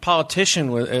trust a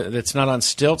politician that's not on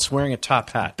stilts wearing a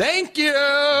top hat. Thank you.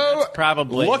 That's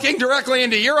probably looking directly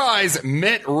into your eyes,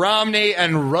 Mitt Romney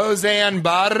and Roseanne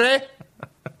Barre.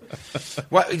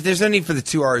 Well, there's no need for the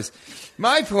 2 R's.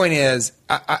 My point is,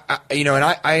 I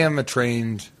am a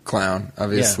trained clown,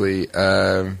 obviously.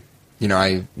 Yeah.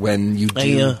 When you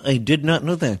do... I did not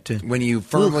know that. When you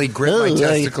firmly grip my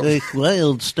testicles...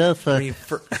 wild stuff. I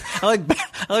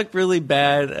like really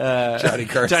bad... Johnny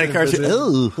Carson. I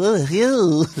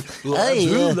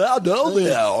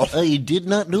did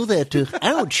not know that.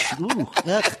 Ouch. Ooh,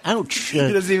 ouch. He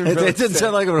doesn't even it doesn't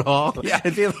sound like it at all. Yeah.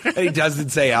 He doesn't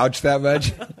say ouch that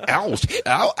much. Ouch.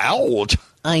 Ouch.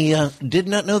 I did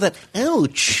not know that.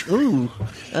 Ouch. Ooh.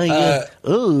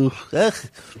 Ooh.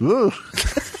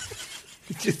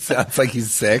 It just sounds like he's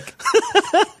sick.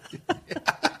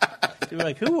 You're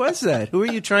like, who was that? Who are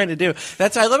you trying to do?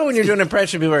 I love it when you're doing an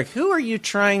impression. People are like, who are you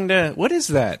trying to? What is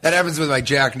that? That happens with my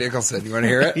Jack Nicholson. You want to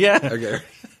hear it? Yeah. Okay.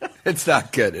 It's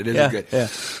not good. It isn't good. Yeah.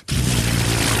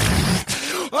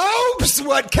 Oops!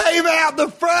 What came out the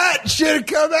front should have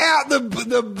come out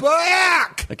the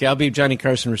back. Okay, I'll be Johnny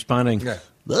Carson responding. Okay.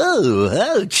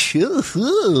 Oh, ouch!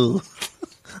 Ooh.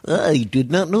 I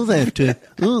did not know that.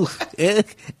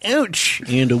 Ouch!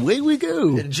 And away we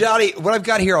go. Johnny, what I've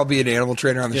got here, I'll be an animal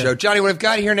trainer on the show. Johnny, what I've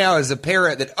got here now is a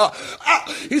parrot that,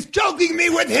 he's choking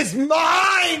me with his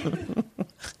mind!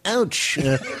 Ouch.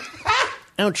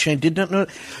 Ouch, I did not know.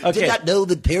 Okay. Did not know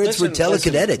that parrots were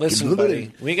telekinetic. Listen,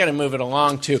 buddy, we got to move it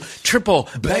along to Triple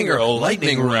Banger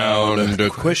Lightning Round.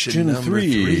 Question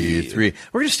three. We're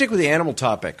going to stick with the animal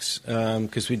topics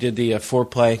because we did the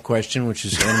foreplay question, which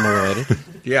is animal-related.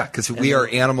 Yeah, because we are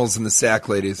animals in the sack,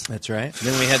 ladies. That's right.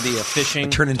 Then we had the fishing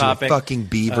Turn into topic. a fucking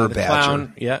beaver badger.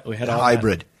 Clown. Yeah, we had all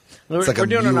hybrid. That. It's like we're a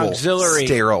doing mule, an auxiliary.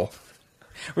 Sterile.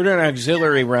 We're doing an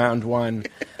auxiliary round one.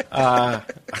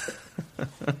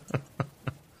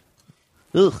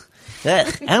 Ooh,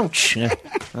 ouch!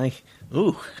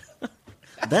 Ooh,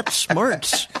 that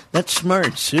smarts. That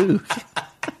smarts. Ooh.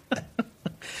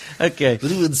 Okay.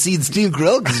 When seeing Steve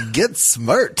Carell, because get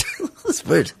smart.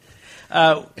 Smart.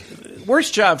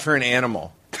 Worst job for an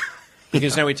animal,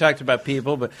 because now we talked about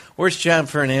people, but worst job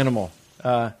for an animal: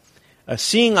 a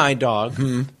seeing eye dog,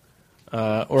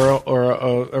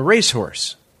 or a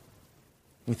racehorse.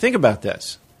 You think about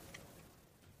this.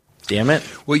 Damn it!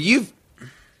 Well, you've.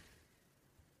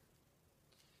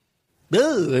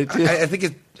 I think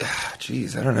it.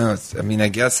 Jeez, I don't know. I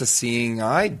guess a seeing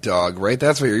eye dog, right?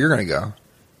 That's where you're going to go.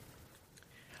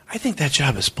 I think that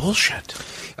job is bullshit.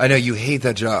 I know you hate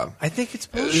that job. I think it's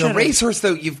bullshit. A racehorse,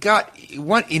 though, you've got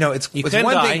one. It's you it's can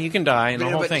one die. thing. You can die, and the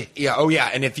whole thing. Yeah. Oh, yeah.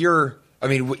 And if you're,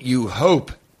 you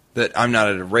hope that I'm not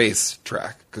at a race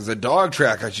track because a dog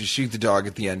track, I should shoot the dog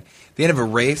at the end. At the end of a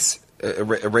race. A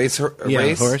horse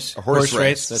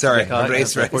race. That's Sorry, what they call a it.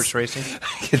 race. Horse racing.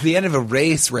 At the end of a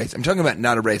race. I'm talking about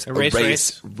not a race. A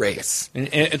race.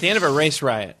 And at the end of a race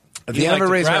riot. At the end of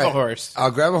a race riot. Grab a horse. I'll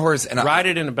grab a horse and ride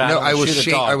it in a battle. No, I will shoot a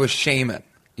dog. I will shame it.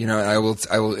 And I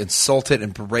will insult it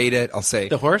and berate it. I'll say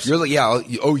the horse. You're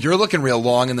looking real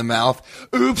long in the mouth.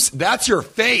 Oops, that's your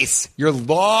face. Your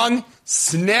long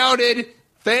snouted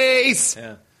face.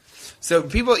 Yeah. So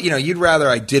people, you'd rather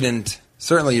I didn't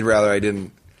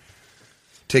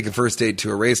take a first date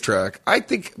to a racetrack. I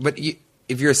think, but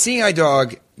if you're a seeing eye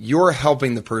dog, you're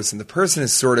helping the person. The person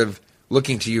is sort of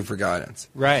looking to you for guidance.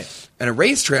 Right. And a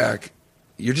racetrack,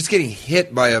 you're just getting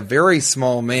hit by a very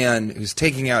small man who's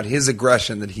taking out his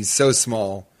aggression that he's so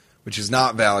small, which is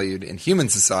not valued in human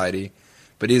society,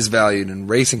 but is valued in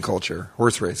racing culture,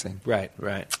 horse racing. Right.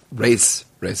 Race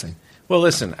racing. Well,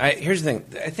 listen. Here's the thing.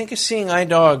 I think a seeing eye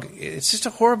dog. It's just a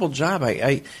horrible job.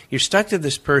 You're stuck to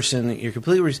this person. You're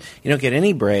completely. You don't get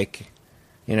any break.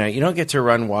 You know. You don't get to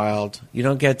run wild. You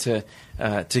don't get to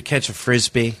catch a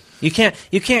frisbee. You can't.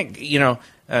 You know.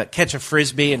 Catch a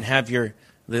frisbee and have the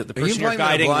person you're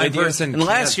guiding with you.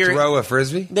 Unless you throw a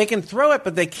frisbee, they can throw it,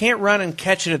 but they can't run and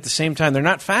catch it at the same time. They're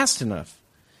not fast enough.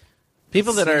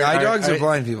 People that are eye dogs or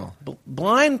blind people.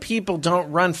 Blind people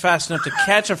don't run fast enough to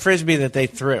catch a frisbee that they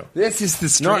threw. This is the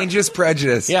strangest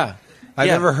prejudice. Yeah,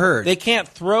 I've ever heard. They can't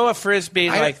throw a frisbee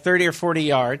like 30 or 40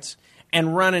 yards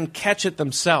and run and catch it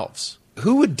themselves.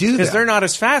 Who would do that? Because they're not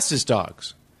as fast as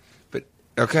dogs. But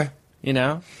okay, you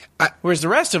know. Whereas the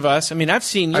rest of us, I mean, I've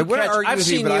seen you I've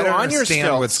seen you on your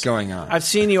stilts. What's going on? I've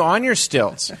seen you on your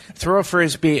stilts throw a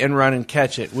frisbee and run and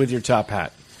catch it with your top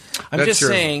hat. I'm just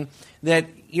saying that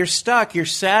you're stuck, you're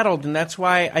saddled, and that's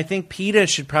why I think PETA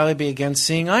should probably be against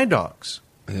seeing eye dogs.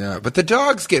 Yeah, but the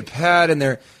dogs get pat and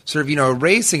they're sort of, a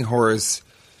racing horse.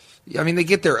 I mean, they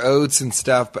get their oats and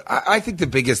stuff, but I think the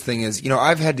biggest thing is,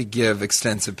 I've had to give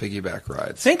extensive piggyback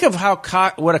rides. Think of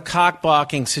what a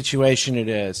cock-blocking situation it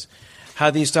is. How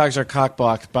these dogs are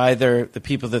cock-blocked by the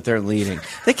people that they're leading.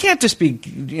 They can't just be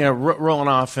rolling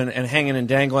off and hanging and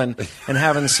dangling and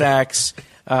having sex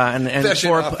and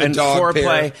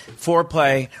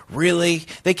foreplay. Really,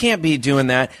 they can't be doing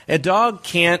that. A dog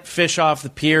can't fish off the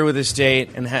pier with his date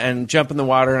and jump in the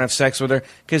water and have sex with her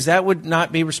because that would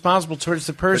not be responsible towards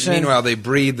the person. But meanwhile, they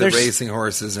breed the racing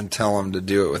horses and tell them to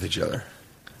do it with each other.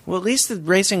 Well, at least the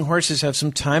racing horses have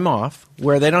some time off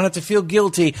where they don't have to feel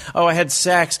guilty. Oh, I had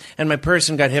sex and my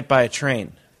person got hit by a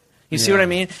train. You see what I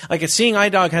mean? Like a seeing eye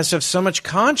dog has to have so much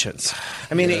conscience.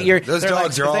 I mean, those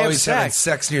dogs are always having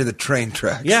sex near the train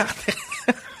tracks. Yeah.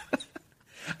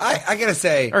 I gotta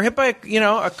say, or hit by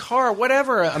a car,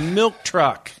 whatever, a milk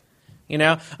truck.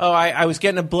 I was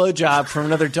getting a blowjob from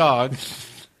another dog.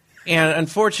 And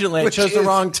unfortunately, I chose the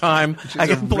wrong time. I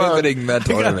got blown.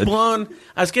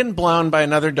 I was getting blown by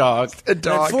another dog. A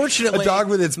dog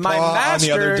with its paw on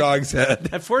the other dog's head.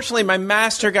 Unfortunately, my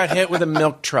master got hit with a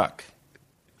milk truck.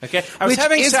 Okay, I was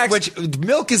having sex. Which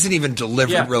milk isn't even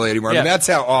delivered really anymore. Yeah. I mean, that's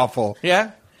how awful.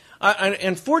 Yeah.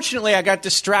 Unfortunately, I got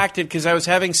distracted because I was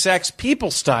having sex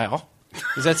people style,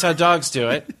 because that's how dogs do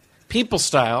it, people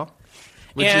style.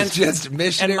 Which is just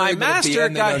missionary. And my master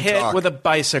got hit with a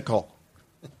bicycle.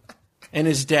 And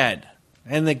is dead.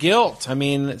 And the guilt. I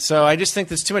mean, so I just think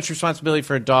there's too much responsibility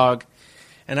for a dog.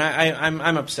 And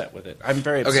I'm upset with it. I'm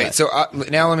very upset. Okay, so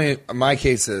now my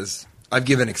case is, I've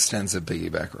given extensive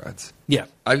piggyback rides. Yeah.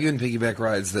 I've given piggyback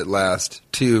rides that last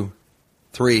 2,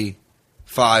 3,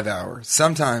 5 hours.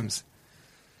 Sometimes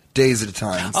days at a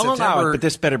time. I'll allow it, but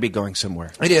this better be going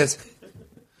somewhere. It is.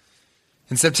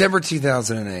 In September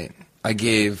 2008, I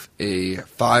gave a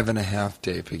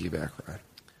 5.5-day piggyback ride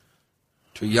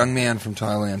to a young man from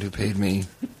Thailand who paid me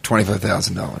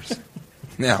 $25,000.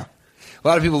 Now, a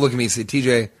lot of people look at me and say,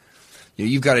 TJ,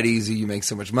 you've got it easy. You make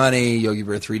so much money. Yogi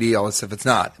Bear 3D, all this stuff. It's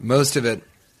not. Most of it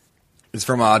is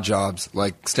from odd jobs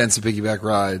like extensive piggyback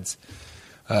rides,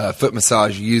 foot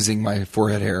massage using my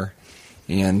forehead hair,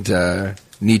 and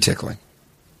knee tickling.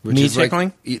 Knee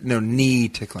tickling? Knee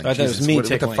tickling. I thought it was me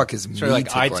tickling. What the fuck is me tickling?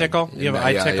 Like eye tickle? You have an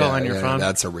eye tickle on your phone?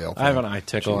 That's a real thing. I have an eye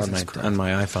tickle on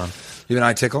my iPhone. You have an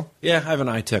eye tickle? Yeah, I have an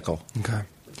eye tickle. Okay.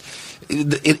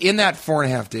 In that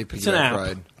 4.5-day piggyback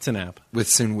ride, it's an app with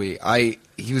Sun Wee.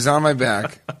 He was on my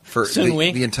back for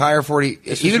the entire 40.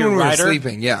 Even when we were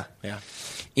sleeping, yeah.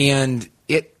 And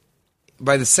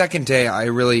by the second day,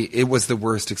 it was the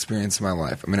worst experience of my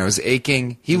life. I mean, I was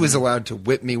aching. He was allowed to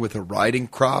whip me with a riding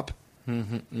crop.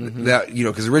 That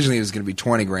because originally it was going to be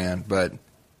 $20,000, but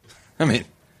I mean,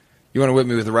 you want to whip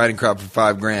me with a riding crop for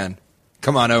 $5,000?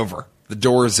 Come on over. The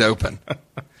door is open.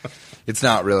 It's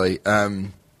not really,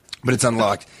 but it's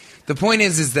unlocked. The point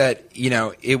is that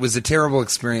it was a terrible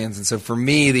experience, and so for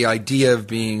me, the idea of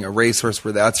being a racehorse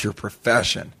where that's your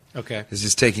profession, is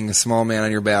just taking a small man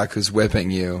on your back who's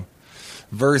whipping you,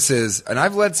 versus, and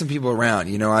I've led some people around.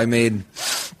 I made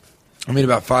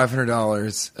about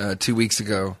 $500 2 weeks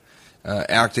ago.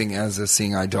 Acting as a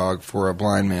seeing eye dog for a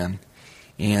blind man.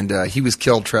 And he was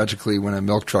killed tragically when a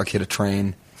milk truck hit a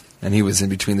train, and he was in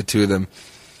between the two of them.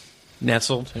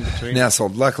 Nestled in between?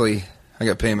 Nestled. Luckily, I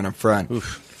got payment up front. Oof,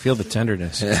 feel the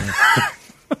tenderness. Yeah.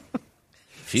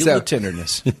 Feel the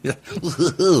tenderness.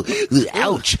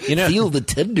 Ouch. Feel the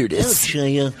tenderness.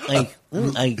 Ouch.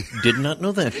 I did not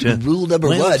know that. Rule number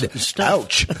 1,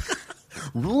 ouch.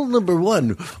 Rule number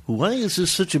 1, why is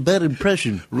this such a bad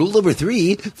impression? Rule number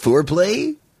 3,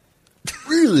 foreplay?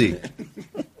 Really?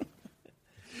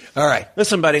 All right.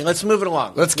 Listen, buddy, let's move it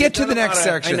along. Let's get to the next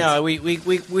section. I know.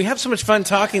 We have so much fun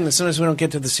talking that sometimes we don't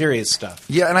get to the serious stuff.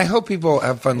 Yeah, and I hope people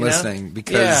have fun listening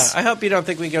because... I hope you don't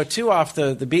think we go too off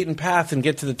the beaten path and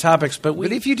get to the topics. But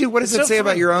if you do, what does it say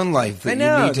about your own life? That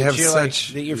you need to have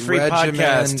such that your free regimen,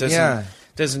 podcast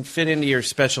doesn't fit into your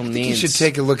special needs. You should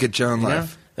take a look at Joan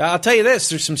Life. I'll tell you this.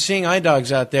 There's some seeing eye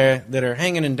dogs out there that are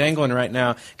hanging and dangling right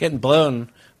now, getting blown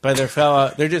by their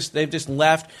fella. They've just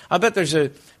left. I'll bet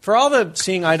for all the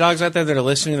seeing eye dogs out there that are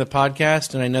listening to the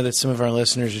podcast, and I know that some of our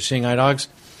listeners are seeing eye dogs.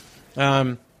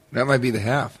 That might be the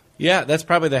half. Yeah, that's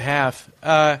probably the half.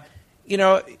 They're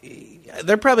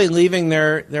probably leaving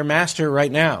their master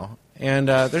right now. And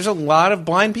there's a lot of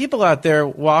blind people out there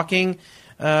walking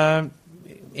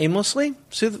aimlessly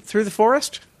through the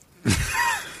forest.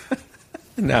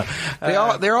 No.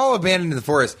 They're all abandoned in the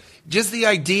forest. Just the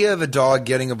idea of a dog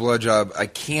getting a blowjob, I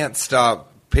can't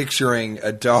stop picturing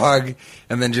a dog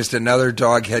and then just another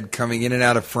dog head coming in and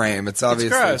out of frame. It's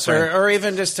obviously gross. Or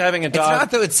even just having a dog. It's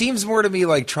not, though. It seems more to me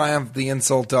like Triumph the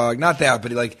Insult Dog. Not that,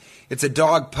 but like it's a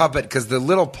dog puppet because the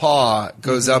little paw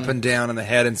goes up and down on the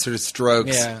head and sort of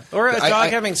strokes. Yeah. Or a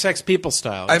dog having sex people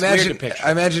style. It's weird to picture.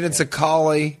 I imagine it's a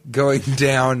collie going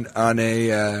down on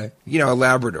a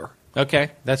Labrador.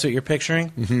 Okay, that's what you're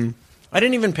picturing? Mm-hmm. I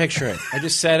didn't even picture it. I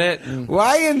just said it.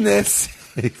 Why in this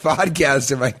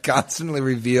podcast am I constantly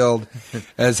revealed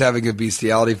as having a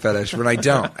bestiality fetish when I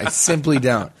don't? I simply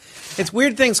don't. It's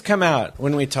weird things come out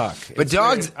when we talk. But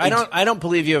dogs... Weird. I don't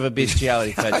believe you have a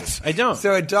bestiality fetish. I don't.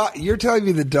 So you're telling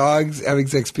me the dogs having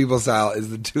sex people style is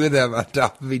the two of them on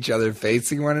top of each other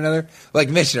facing one another? Like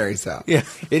missionary style. Yeah.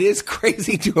 It is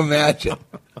crazy to imagine.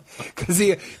 Because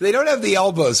they don't have the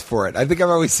elbows for it. I think I've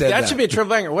always said that. That should be a triple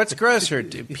banger. What's grosser?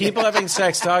 People having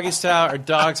sex doggy style or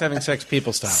dogs having sex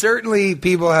people style? Certainly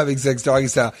people having sex doggy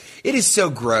style. It is so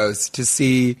gross to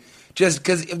see,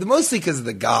 mostly because of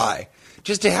the guy.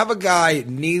 Just to have a guy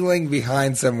kneeling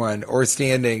behind someone or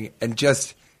standing and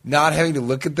just not having to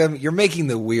look at them, you're making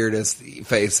the weirdest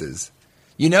faces.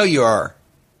 You know you are.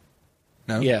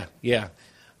 No? Yeah.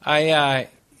 I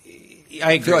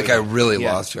feel like I really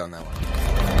lost you on that one.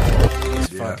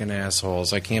 These fucking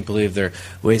assholes. I can't believe they're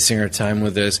wasting our time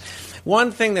with this.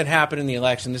 One thing that happened in the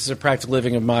election, this is a practical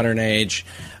living of modern age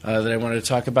that I wanted to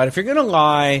talk about. If you're going to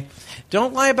lie,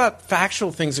 don't lie about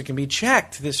factual things that can be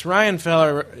checked. This Ryan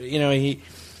feller, he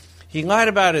lied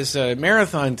about his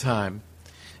marathon time,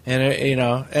 and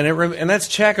that's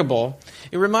checkable.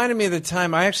 It reminded me of the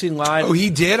time I actually lied. Oh,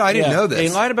 he did? I didn't know this. He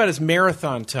lied about his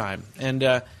marathon time, and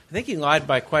I think he lied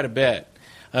by quite a bit.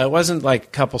 It wasn't like a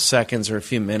couple seconds or a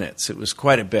few minutes. It was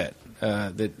quite a bit.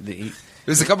 It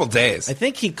was a couple days. I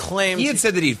think he claimed... He had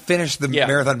said that he'd finished the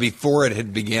marathon before it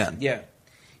had begun. Yeah.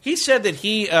 He said that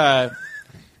he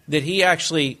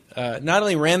actually not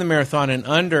only ran the marathon in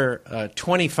under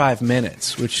 25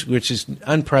 minutes, which is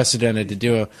unprecedented to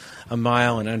do a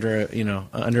mile in under 45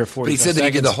 seconds. But he said that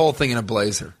he did the whole thing in a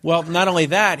blazer. Well, not only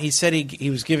that, he said he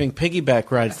was giving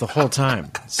piggyback rides the whole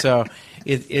time. So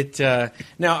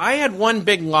now I had one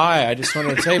big lie I just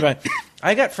wanted to tell you about.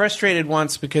 I got frustrated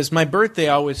once because my birthday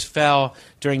always fell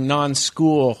during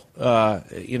non-school,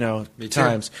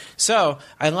 times. So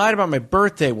I lied about my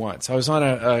birthday once. I was on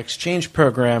an exchange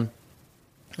program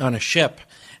on a ship,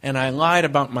 and I lied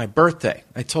about my birthday.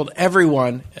 I told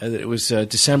everyone that it was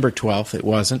December 12th. It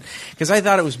wasn't, because I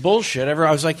thought it was bullshit.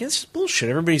 I was like, this is bullshit.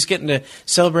 Everybody's getting to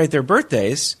celebrate their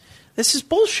birthdays. This is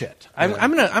bullshit. I'm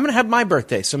gonna have my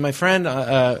birthday. So my friend,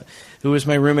 who was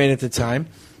my roommate at the time,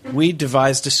 we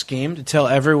devised a scheme to tell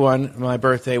everyone my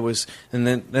birthday was, and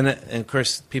then of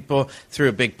course people threw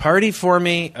a big party for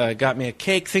me, got me a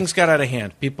cake. Things got out of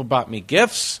hand. People bought me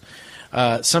gifts.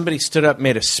 Somebody stood up,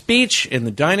 made a speech in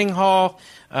the dining hall,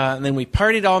 and then we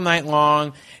partied all night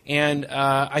long. And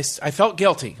I felt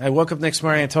guilty. I woke up next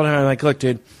morning and told him, I'm like, look,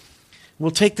 dude,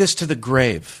 we'll take this to the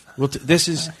grave.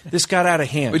 This got out of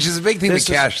hand. Which is a big thing that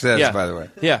Cash says, by the way.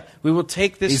 Yeah, we will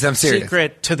take this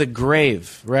secret to the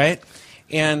grave, right?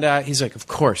 And he's like, of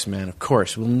course, man, of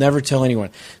course. We'll never tell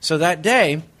anyone. So that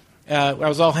day, I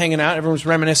was all hanging out. Everyone was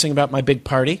reminiscing about my big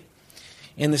party.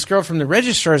 And this girl from the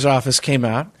registrar's office came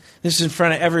out. This is in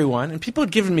front of everyone. And people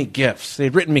had given me gifts. They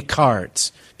had written me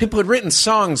cards. People had written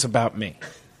songs about me.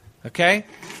 Okay?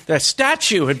 The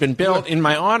statue had been built in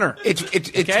my honor.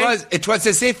 It was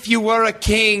as if you were a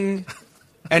king.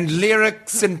 And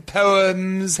lyrics and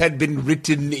poems had been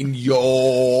written in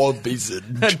your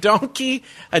bosom. A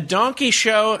donkey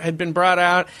show had been brought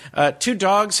out. 2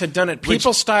 dogs had done it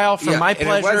people style for my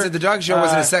pleasure. The dog show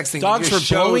wasn't a sex thing. Dogs were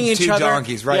blowing each other. 2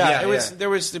 donkeys, right? Yeah, there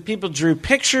was the people drew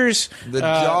pictures. The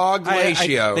dog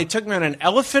ratio. They took me on an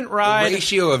elephant ride. The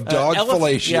ratio of dog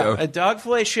fellatio. Yeah, a dog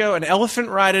fellatio. An elephant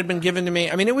ride had been given to me.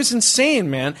 I mean, it was insane,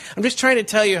 man. I'm just trying to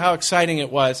tell you how exciting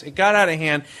it was. It got out of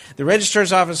hand. The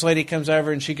registrar's office lady comes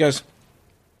over and she goes,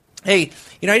 "Hey,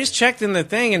 I just checked in the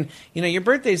thing, and your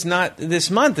birthday's not this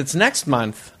month; it's next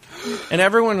month." And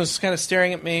everyone was kind of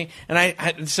staring at me, and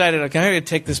I decided, okay, I'm going to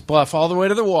take this bluff all the way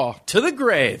to the wall, to the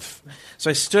grave. So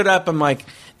I stood up. I'm like,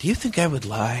 "Do you think I would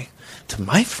lie to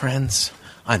my friends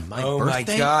on my birthday?" Oh my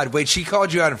God! Wait, she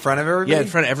called you out in front of everybody? Yeah, in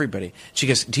front of everybody. She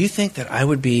goes, "Do you think that I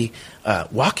would be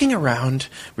walking around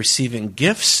receiving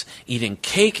gifts, eating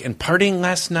cake, and partying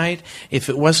last night if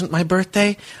it wasn't my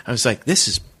birthday?" I was like, "This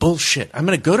is bullshit. I'm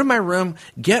going to go to my room,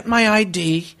 get my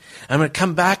ID. I'm going to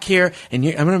come back here, and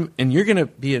you're going to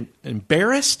be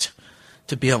embarrassed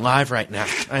to be alive right now."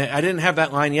 I didn't have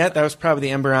that line yet. That was probably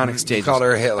the embryonic stage. You called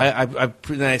her a Hitler.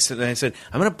 Then I said,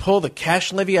 "I'm going to pull the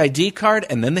Cash Levy ID card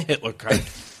and then the Hitler card."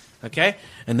 Okay?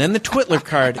 And then the Twitler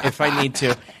card if I need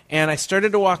to. And I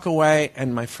started to walk away,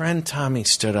 and my friend Tommy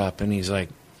stood up, and he's like,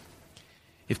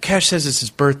 "If Cash says it's his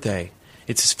birthday,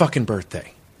 it's his fucking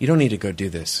birthday. You don't need to go do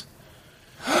this."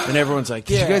 And everyone's like,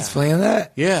 "Yeah." Did you guys plan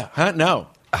that? Yeah. Huh? No.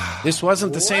 This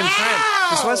wasn't the same friend.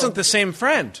 This wasn't the same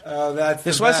friend. Oh, that's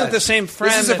This wasn't the same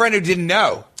friend. This is a friend who didn't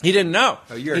know. He didn't know.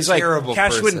 Oh, you're He's a terrible like,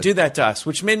 "Cash person." wouldn't do that to us,"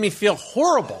 which made me feel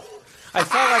horrible. I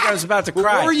felt like I was about to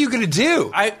cry. What were you going to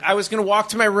do? I was going to walk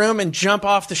to my room and jump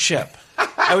off the ship.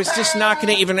 I was just not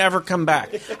going to even ever come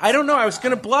back. I don't know. I was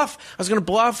going to bluff. I was going to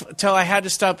bluff until I had to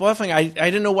stop bluffing. I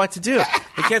didn't know what to do.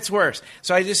 It gets worse.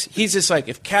 So he's just like,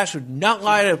 if Cash would not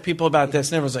lie to people about this,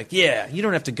 and everyone's like, "Yeah, you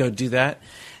don't have to go do that."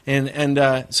 And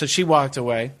so she walked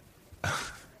away.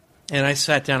 And I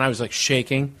sat down. I was like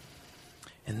shaking.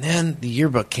 And then the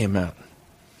yearbook came out.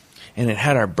 And it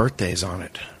had our birthdays on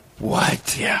it.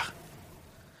 What? Yeah.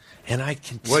 And I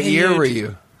continued. What year were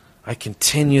you? I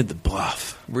continued the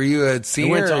bluff. Were you a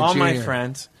senior? I went to or all junior? my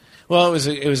friends. Well,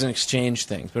 it was an exchange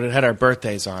thing, but it had our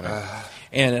birthdays on it,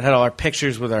 and it had all our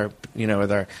pictures with our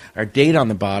date on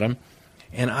the bottom.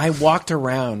 And I walked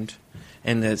around,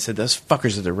 and it said, "Those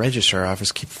fuckers at the registrar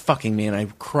office keep fucking me." And I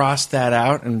crossed that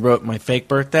out and wrote my fake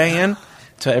birthday in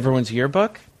to everyone's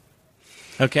yearbook.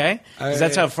 Okay, because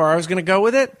that's how far I was going to go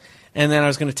with it. And then I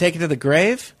was going to take it to the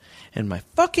grave, and my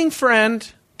fucking friend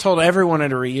told everyone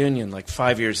at a reunion like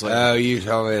 5 years later. Oh, you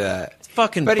told me that. It's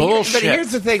fucking But bullshit.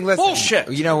 here's the thing. Listen,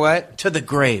 bullshit. You know what? To the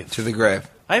grave. To the grave.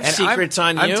 I have secrets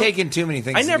on you. I'm taking too many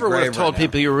things I to never the would grave have told right now.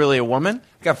 people you were really a woman.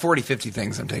 I've got 40, 50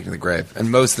 things I'm taking to the grave, and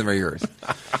most of them are yours.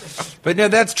 But no,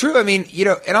 that's true. I mean,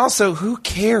 and also, who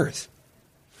cares?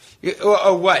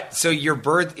 Oh, what? So your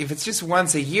birth, if it's just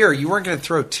once a year, you weren't going to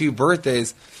throw 2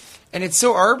 birthdays. And it's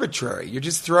so arbitrary. You're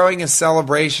just throwing a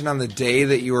celebration on the day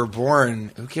that you were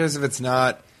born. Who cares if it's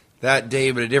not that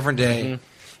day, but a different day? Mm-hmm.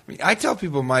 I mean, I tell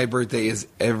people my birthday is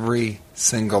every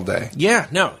single day. Yeah,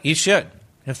 no, you should.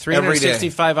 Have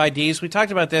 365 IDs. We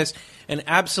talked about this, and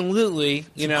absolutely,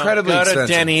 incredibly go to expensive.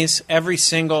 Denny's every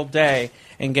single day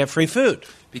and get free food.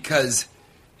 Because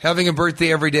having a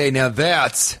birthday every day, now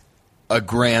that's a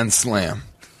grand slam.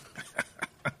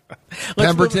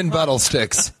 Pemberton Buttle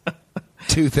Sticks,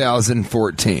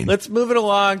 2014. Let's move it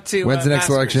along to when's the next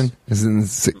Masters. election? Is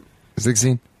it in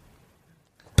 16?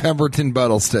 Pemberton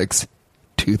Buttle Sticks,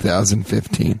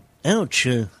 2015. Ouch!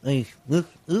 I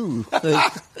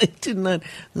did not.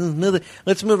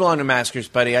 Let's move along to Maskers,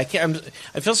 buddy. I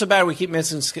feel so bad we keep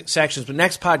missing sections, but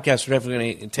next podcast we're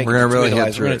definitely going to take. We're going to really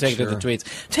hit We're going to take it to the tweets.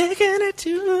 Taking it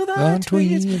to the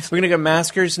tweets. We're going to go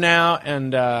Maskers now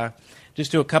and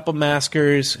just do a couple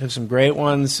Maskers. Have some great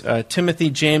ones.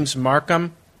 Timothy James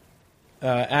Markham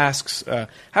asks,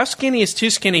 "How skinny is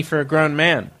too skinny for a grown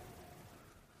man?"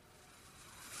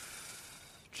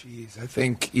 Jeez, I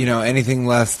think anything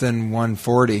less than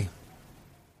 140.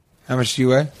 How much do you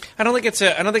weigh? I don't think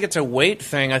it's a weight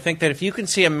thing. I think that if you can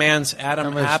see a man's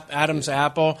Adam's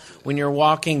apple when you're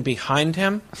walking behind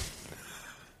him,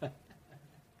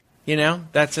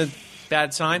 that's a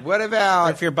bad sign. What about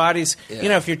or if your body's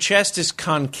if your chest is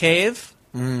concave,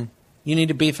 you need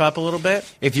to beef up a little bit.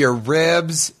 If your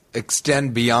ribs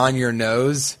extend beyond your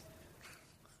nose,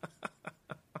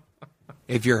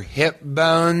 if your hip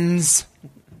bones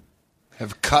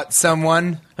have cut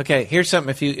someone. Okay, here's something.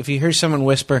 If you hear someone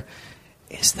whisper,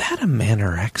 "Is that a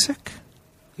manorexic?"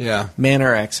 Yeah,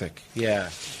 manorexic. Yeah.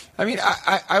 I mean,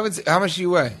 I would say, how much do you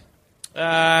weigh?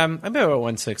 I'm about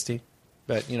 160.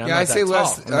 But I'm yeah, not I say that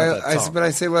less. tall. But I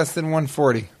say less than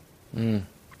 140.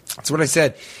 That's what I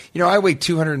said. I weigh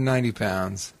 290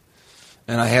 pounds,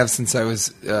 and I have since I was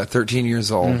 13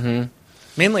 years old. Mm-hmm.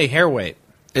 Mainly hair weight.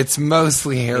 It's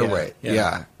mostly hair weight.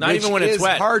 Yeah. Not even when it's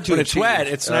wet. Hard to when it's wet,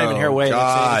 it's not even hair weight.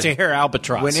 It's a hair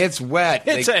albatross. When it's wet,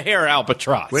 it's a hair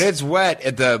albatross. When it's wet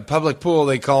at the public pool,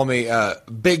 they call me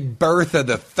Big Bertha,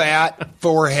 the fat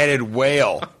four-headed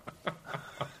whale.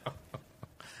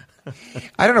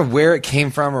 I don't know where it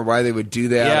came from or why they would do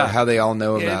that or how they all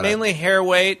know about mainly it. hair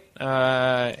weight,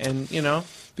 and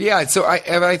Yeah, so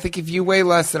I think if you weigh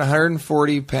less than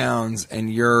 140 pounds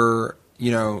and you're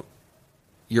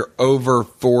over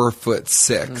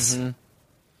 4'6".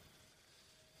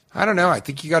 I don't know. I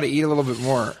think you got to eat a little bit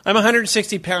more. I'm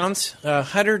 160 pounds.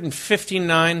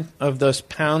 159 of those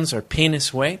pounds are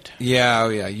penis weight. Yeah,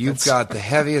 You've got the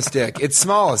heaviest dick. It's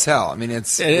small as hell. I mean,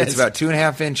 it's about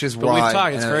 2.5 inches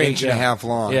wide and an inch and a half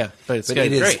long. Yeah, but it's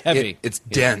very heavy. It's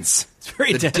dense. It's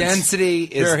very dense. The density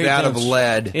is very that dense. Of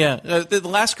lead. Yeah. The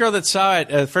last girl that saw it,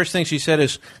 the first thing she said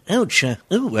is, "Ouch! I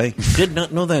did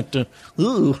not know that.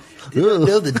 Ooh,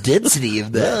 know the density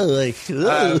of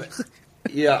that."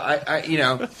 Yeah,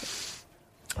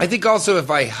 I think also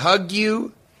if I hug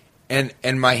you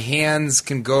and my hands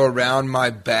can go around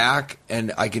my back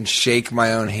and I can shake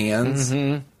my own hands,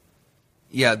 then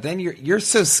you're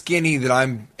so skinny that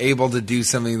I'm able to do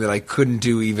something that I couldn't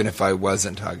do even if I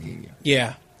wasn't hugging you.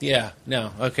 Yeah.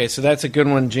 No. Okay, so that's a good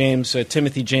one, James.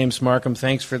 Timothy James Markham,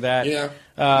 thanks for that.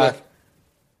 Yeah.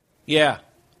 Yeah.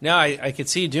 No, I could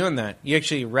see you doing that. You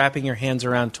actually wrapping your hands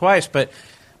around twice, but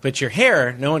your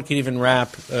hair, no one can even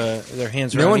wrap their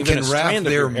hands around. No one even can a wrap strand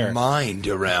their of your hair. mind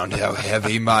around how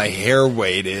heavy my hair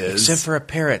weight is. Except for a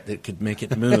parrot that could make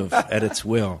it move at its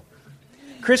will.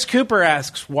 Chris Cooper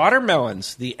asks,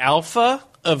 watermelons, the alpha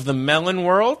of the melon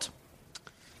world?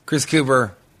 Chris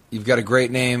Cooper, you've got a great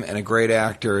name, and a great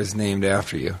actor is named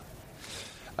after you.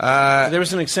 There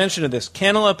was an extension of this.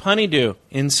 Cantaloupe honeydew,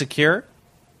 Insecure?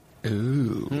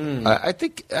 Ooh. I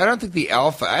don't think the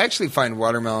alpha. I actually find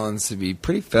watermelons to be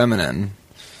pretty feminine,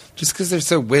 just because they're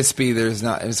so wispy.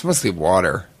 It's mostly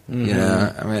water. I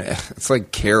mean, it's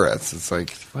like carrots. It's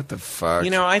like, what the fuck?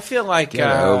 I feel like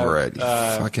get over it. You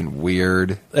fucking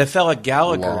weird. That fella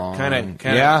Gallagher kind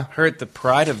of hurt the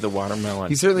pride of the watermelon.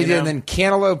 He certainly did. And then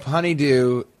cantaloupe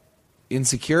honeydew,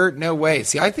 Insecure. No way.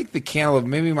 See, I think the cantaloupe.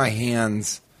 Maybe my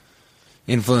hands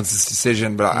influence this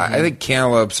decision, but I think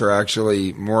cantaloupes are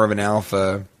actually more of an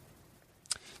alpha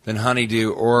than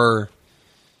honeydew or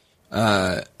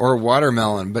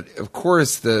watermelon. But of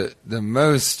course, the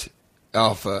most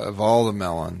alpha of all the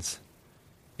melons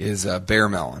is bear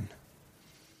melon.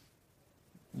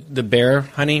 The bear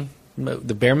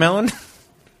melon?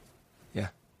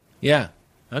 Yeah.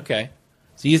 Okay.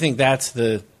 So you think that's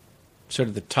the sort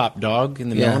of the top dog in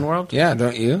the melon world? Yeah,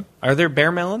 don't you? Are there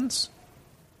bear melons?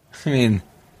 I mean,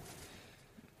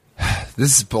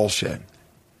 this is bullshit.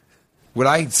 Would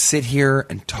I sit here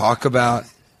and talk about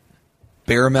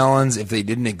bear melons if they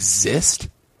didn't exist?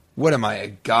 What am I, a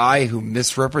guy who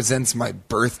misrepresents my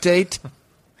birth date?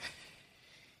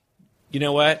 You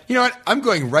know what? I'm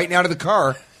going right now to the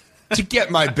car to get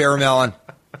my bear melon.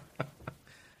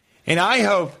 And I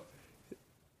hope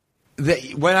that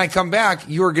when I come back,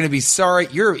 you are going to be sorry.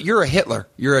 You're a Hitler.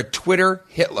 You're a Twitter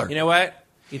Hitler. You know what?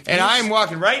 And I'm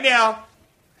walking right now.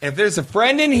 And if there's a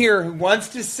friend in here who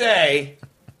wants to say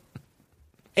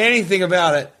anything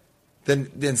about it,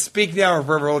 then speak now or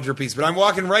forever hold your peace. But I'm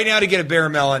walking right now to get a bear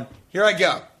melon. Here I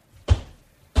go.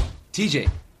 TJ,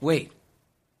 wait.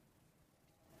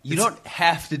 You don't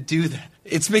have to do that.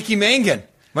 It's Mickey Mangan,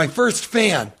 my first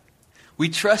fan. We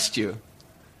trust you.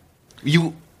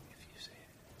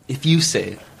 If you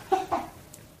say it.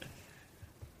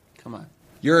 Come on.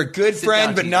 You're a good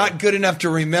friend, but not good enough to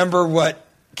remember what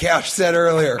Cash said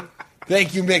earlier.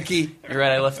 Thank you, Mickey. You're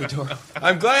right, I left the door.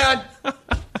 I'm glad.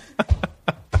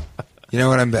 You know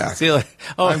what? I'm back. See you later.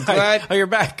 Oh, I'm glad. Oh, you're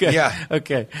back. Good. Yeah.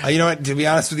 Okay. You know what? To be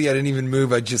honest with you, I didn't even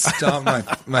move. I just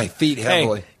stomped my feet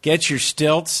heavily. Hey, get your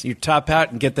stilts, your top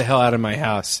hat, and get the hell out of my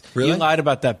house. Really? You lied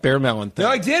about that bear melon thing. No,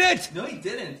 I didn't. No, he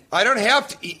didn't. I don't have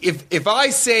to. If I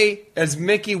say, as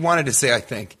Mickey wanted to say, I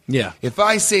think. Yeah. If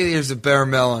I say there's a bear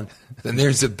melon, then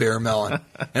there's a bear melon.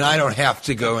 And I don't have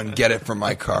to go and get it from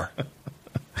my car.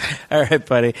 All right,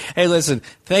 buddy. Hey, listen,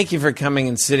 thank you for coming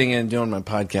and sitting in and doing my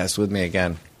podcast with me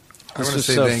again. I want to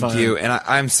say thank you. And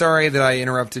I'm sorry that I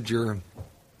interrupted your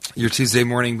Tuesday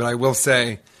morning, but I will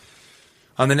say,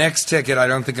 on the next ticket, I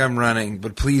don't think I'm running,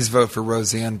 but please vote for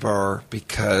Roseanne Barr,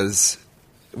 because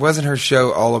it wasn't her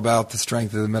show all about the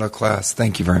strength of the middle class.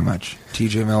 Thank you very much.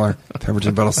 TJ Miller,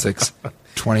 Pemberton Battle 6,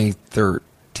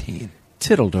 2013.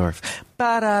 Tittledorf.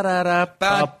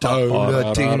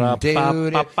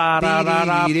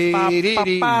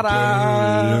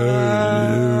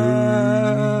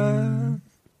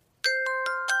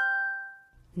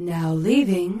 Now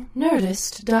leaving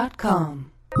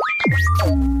Nerdist.com.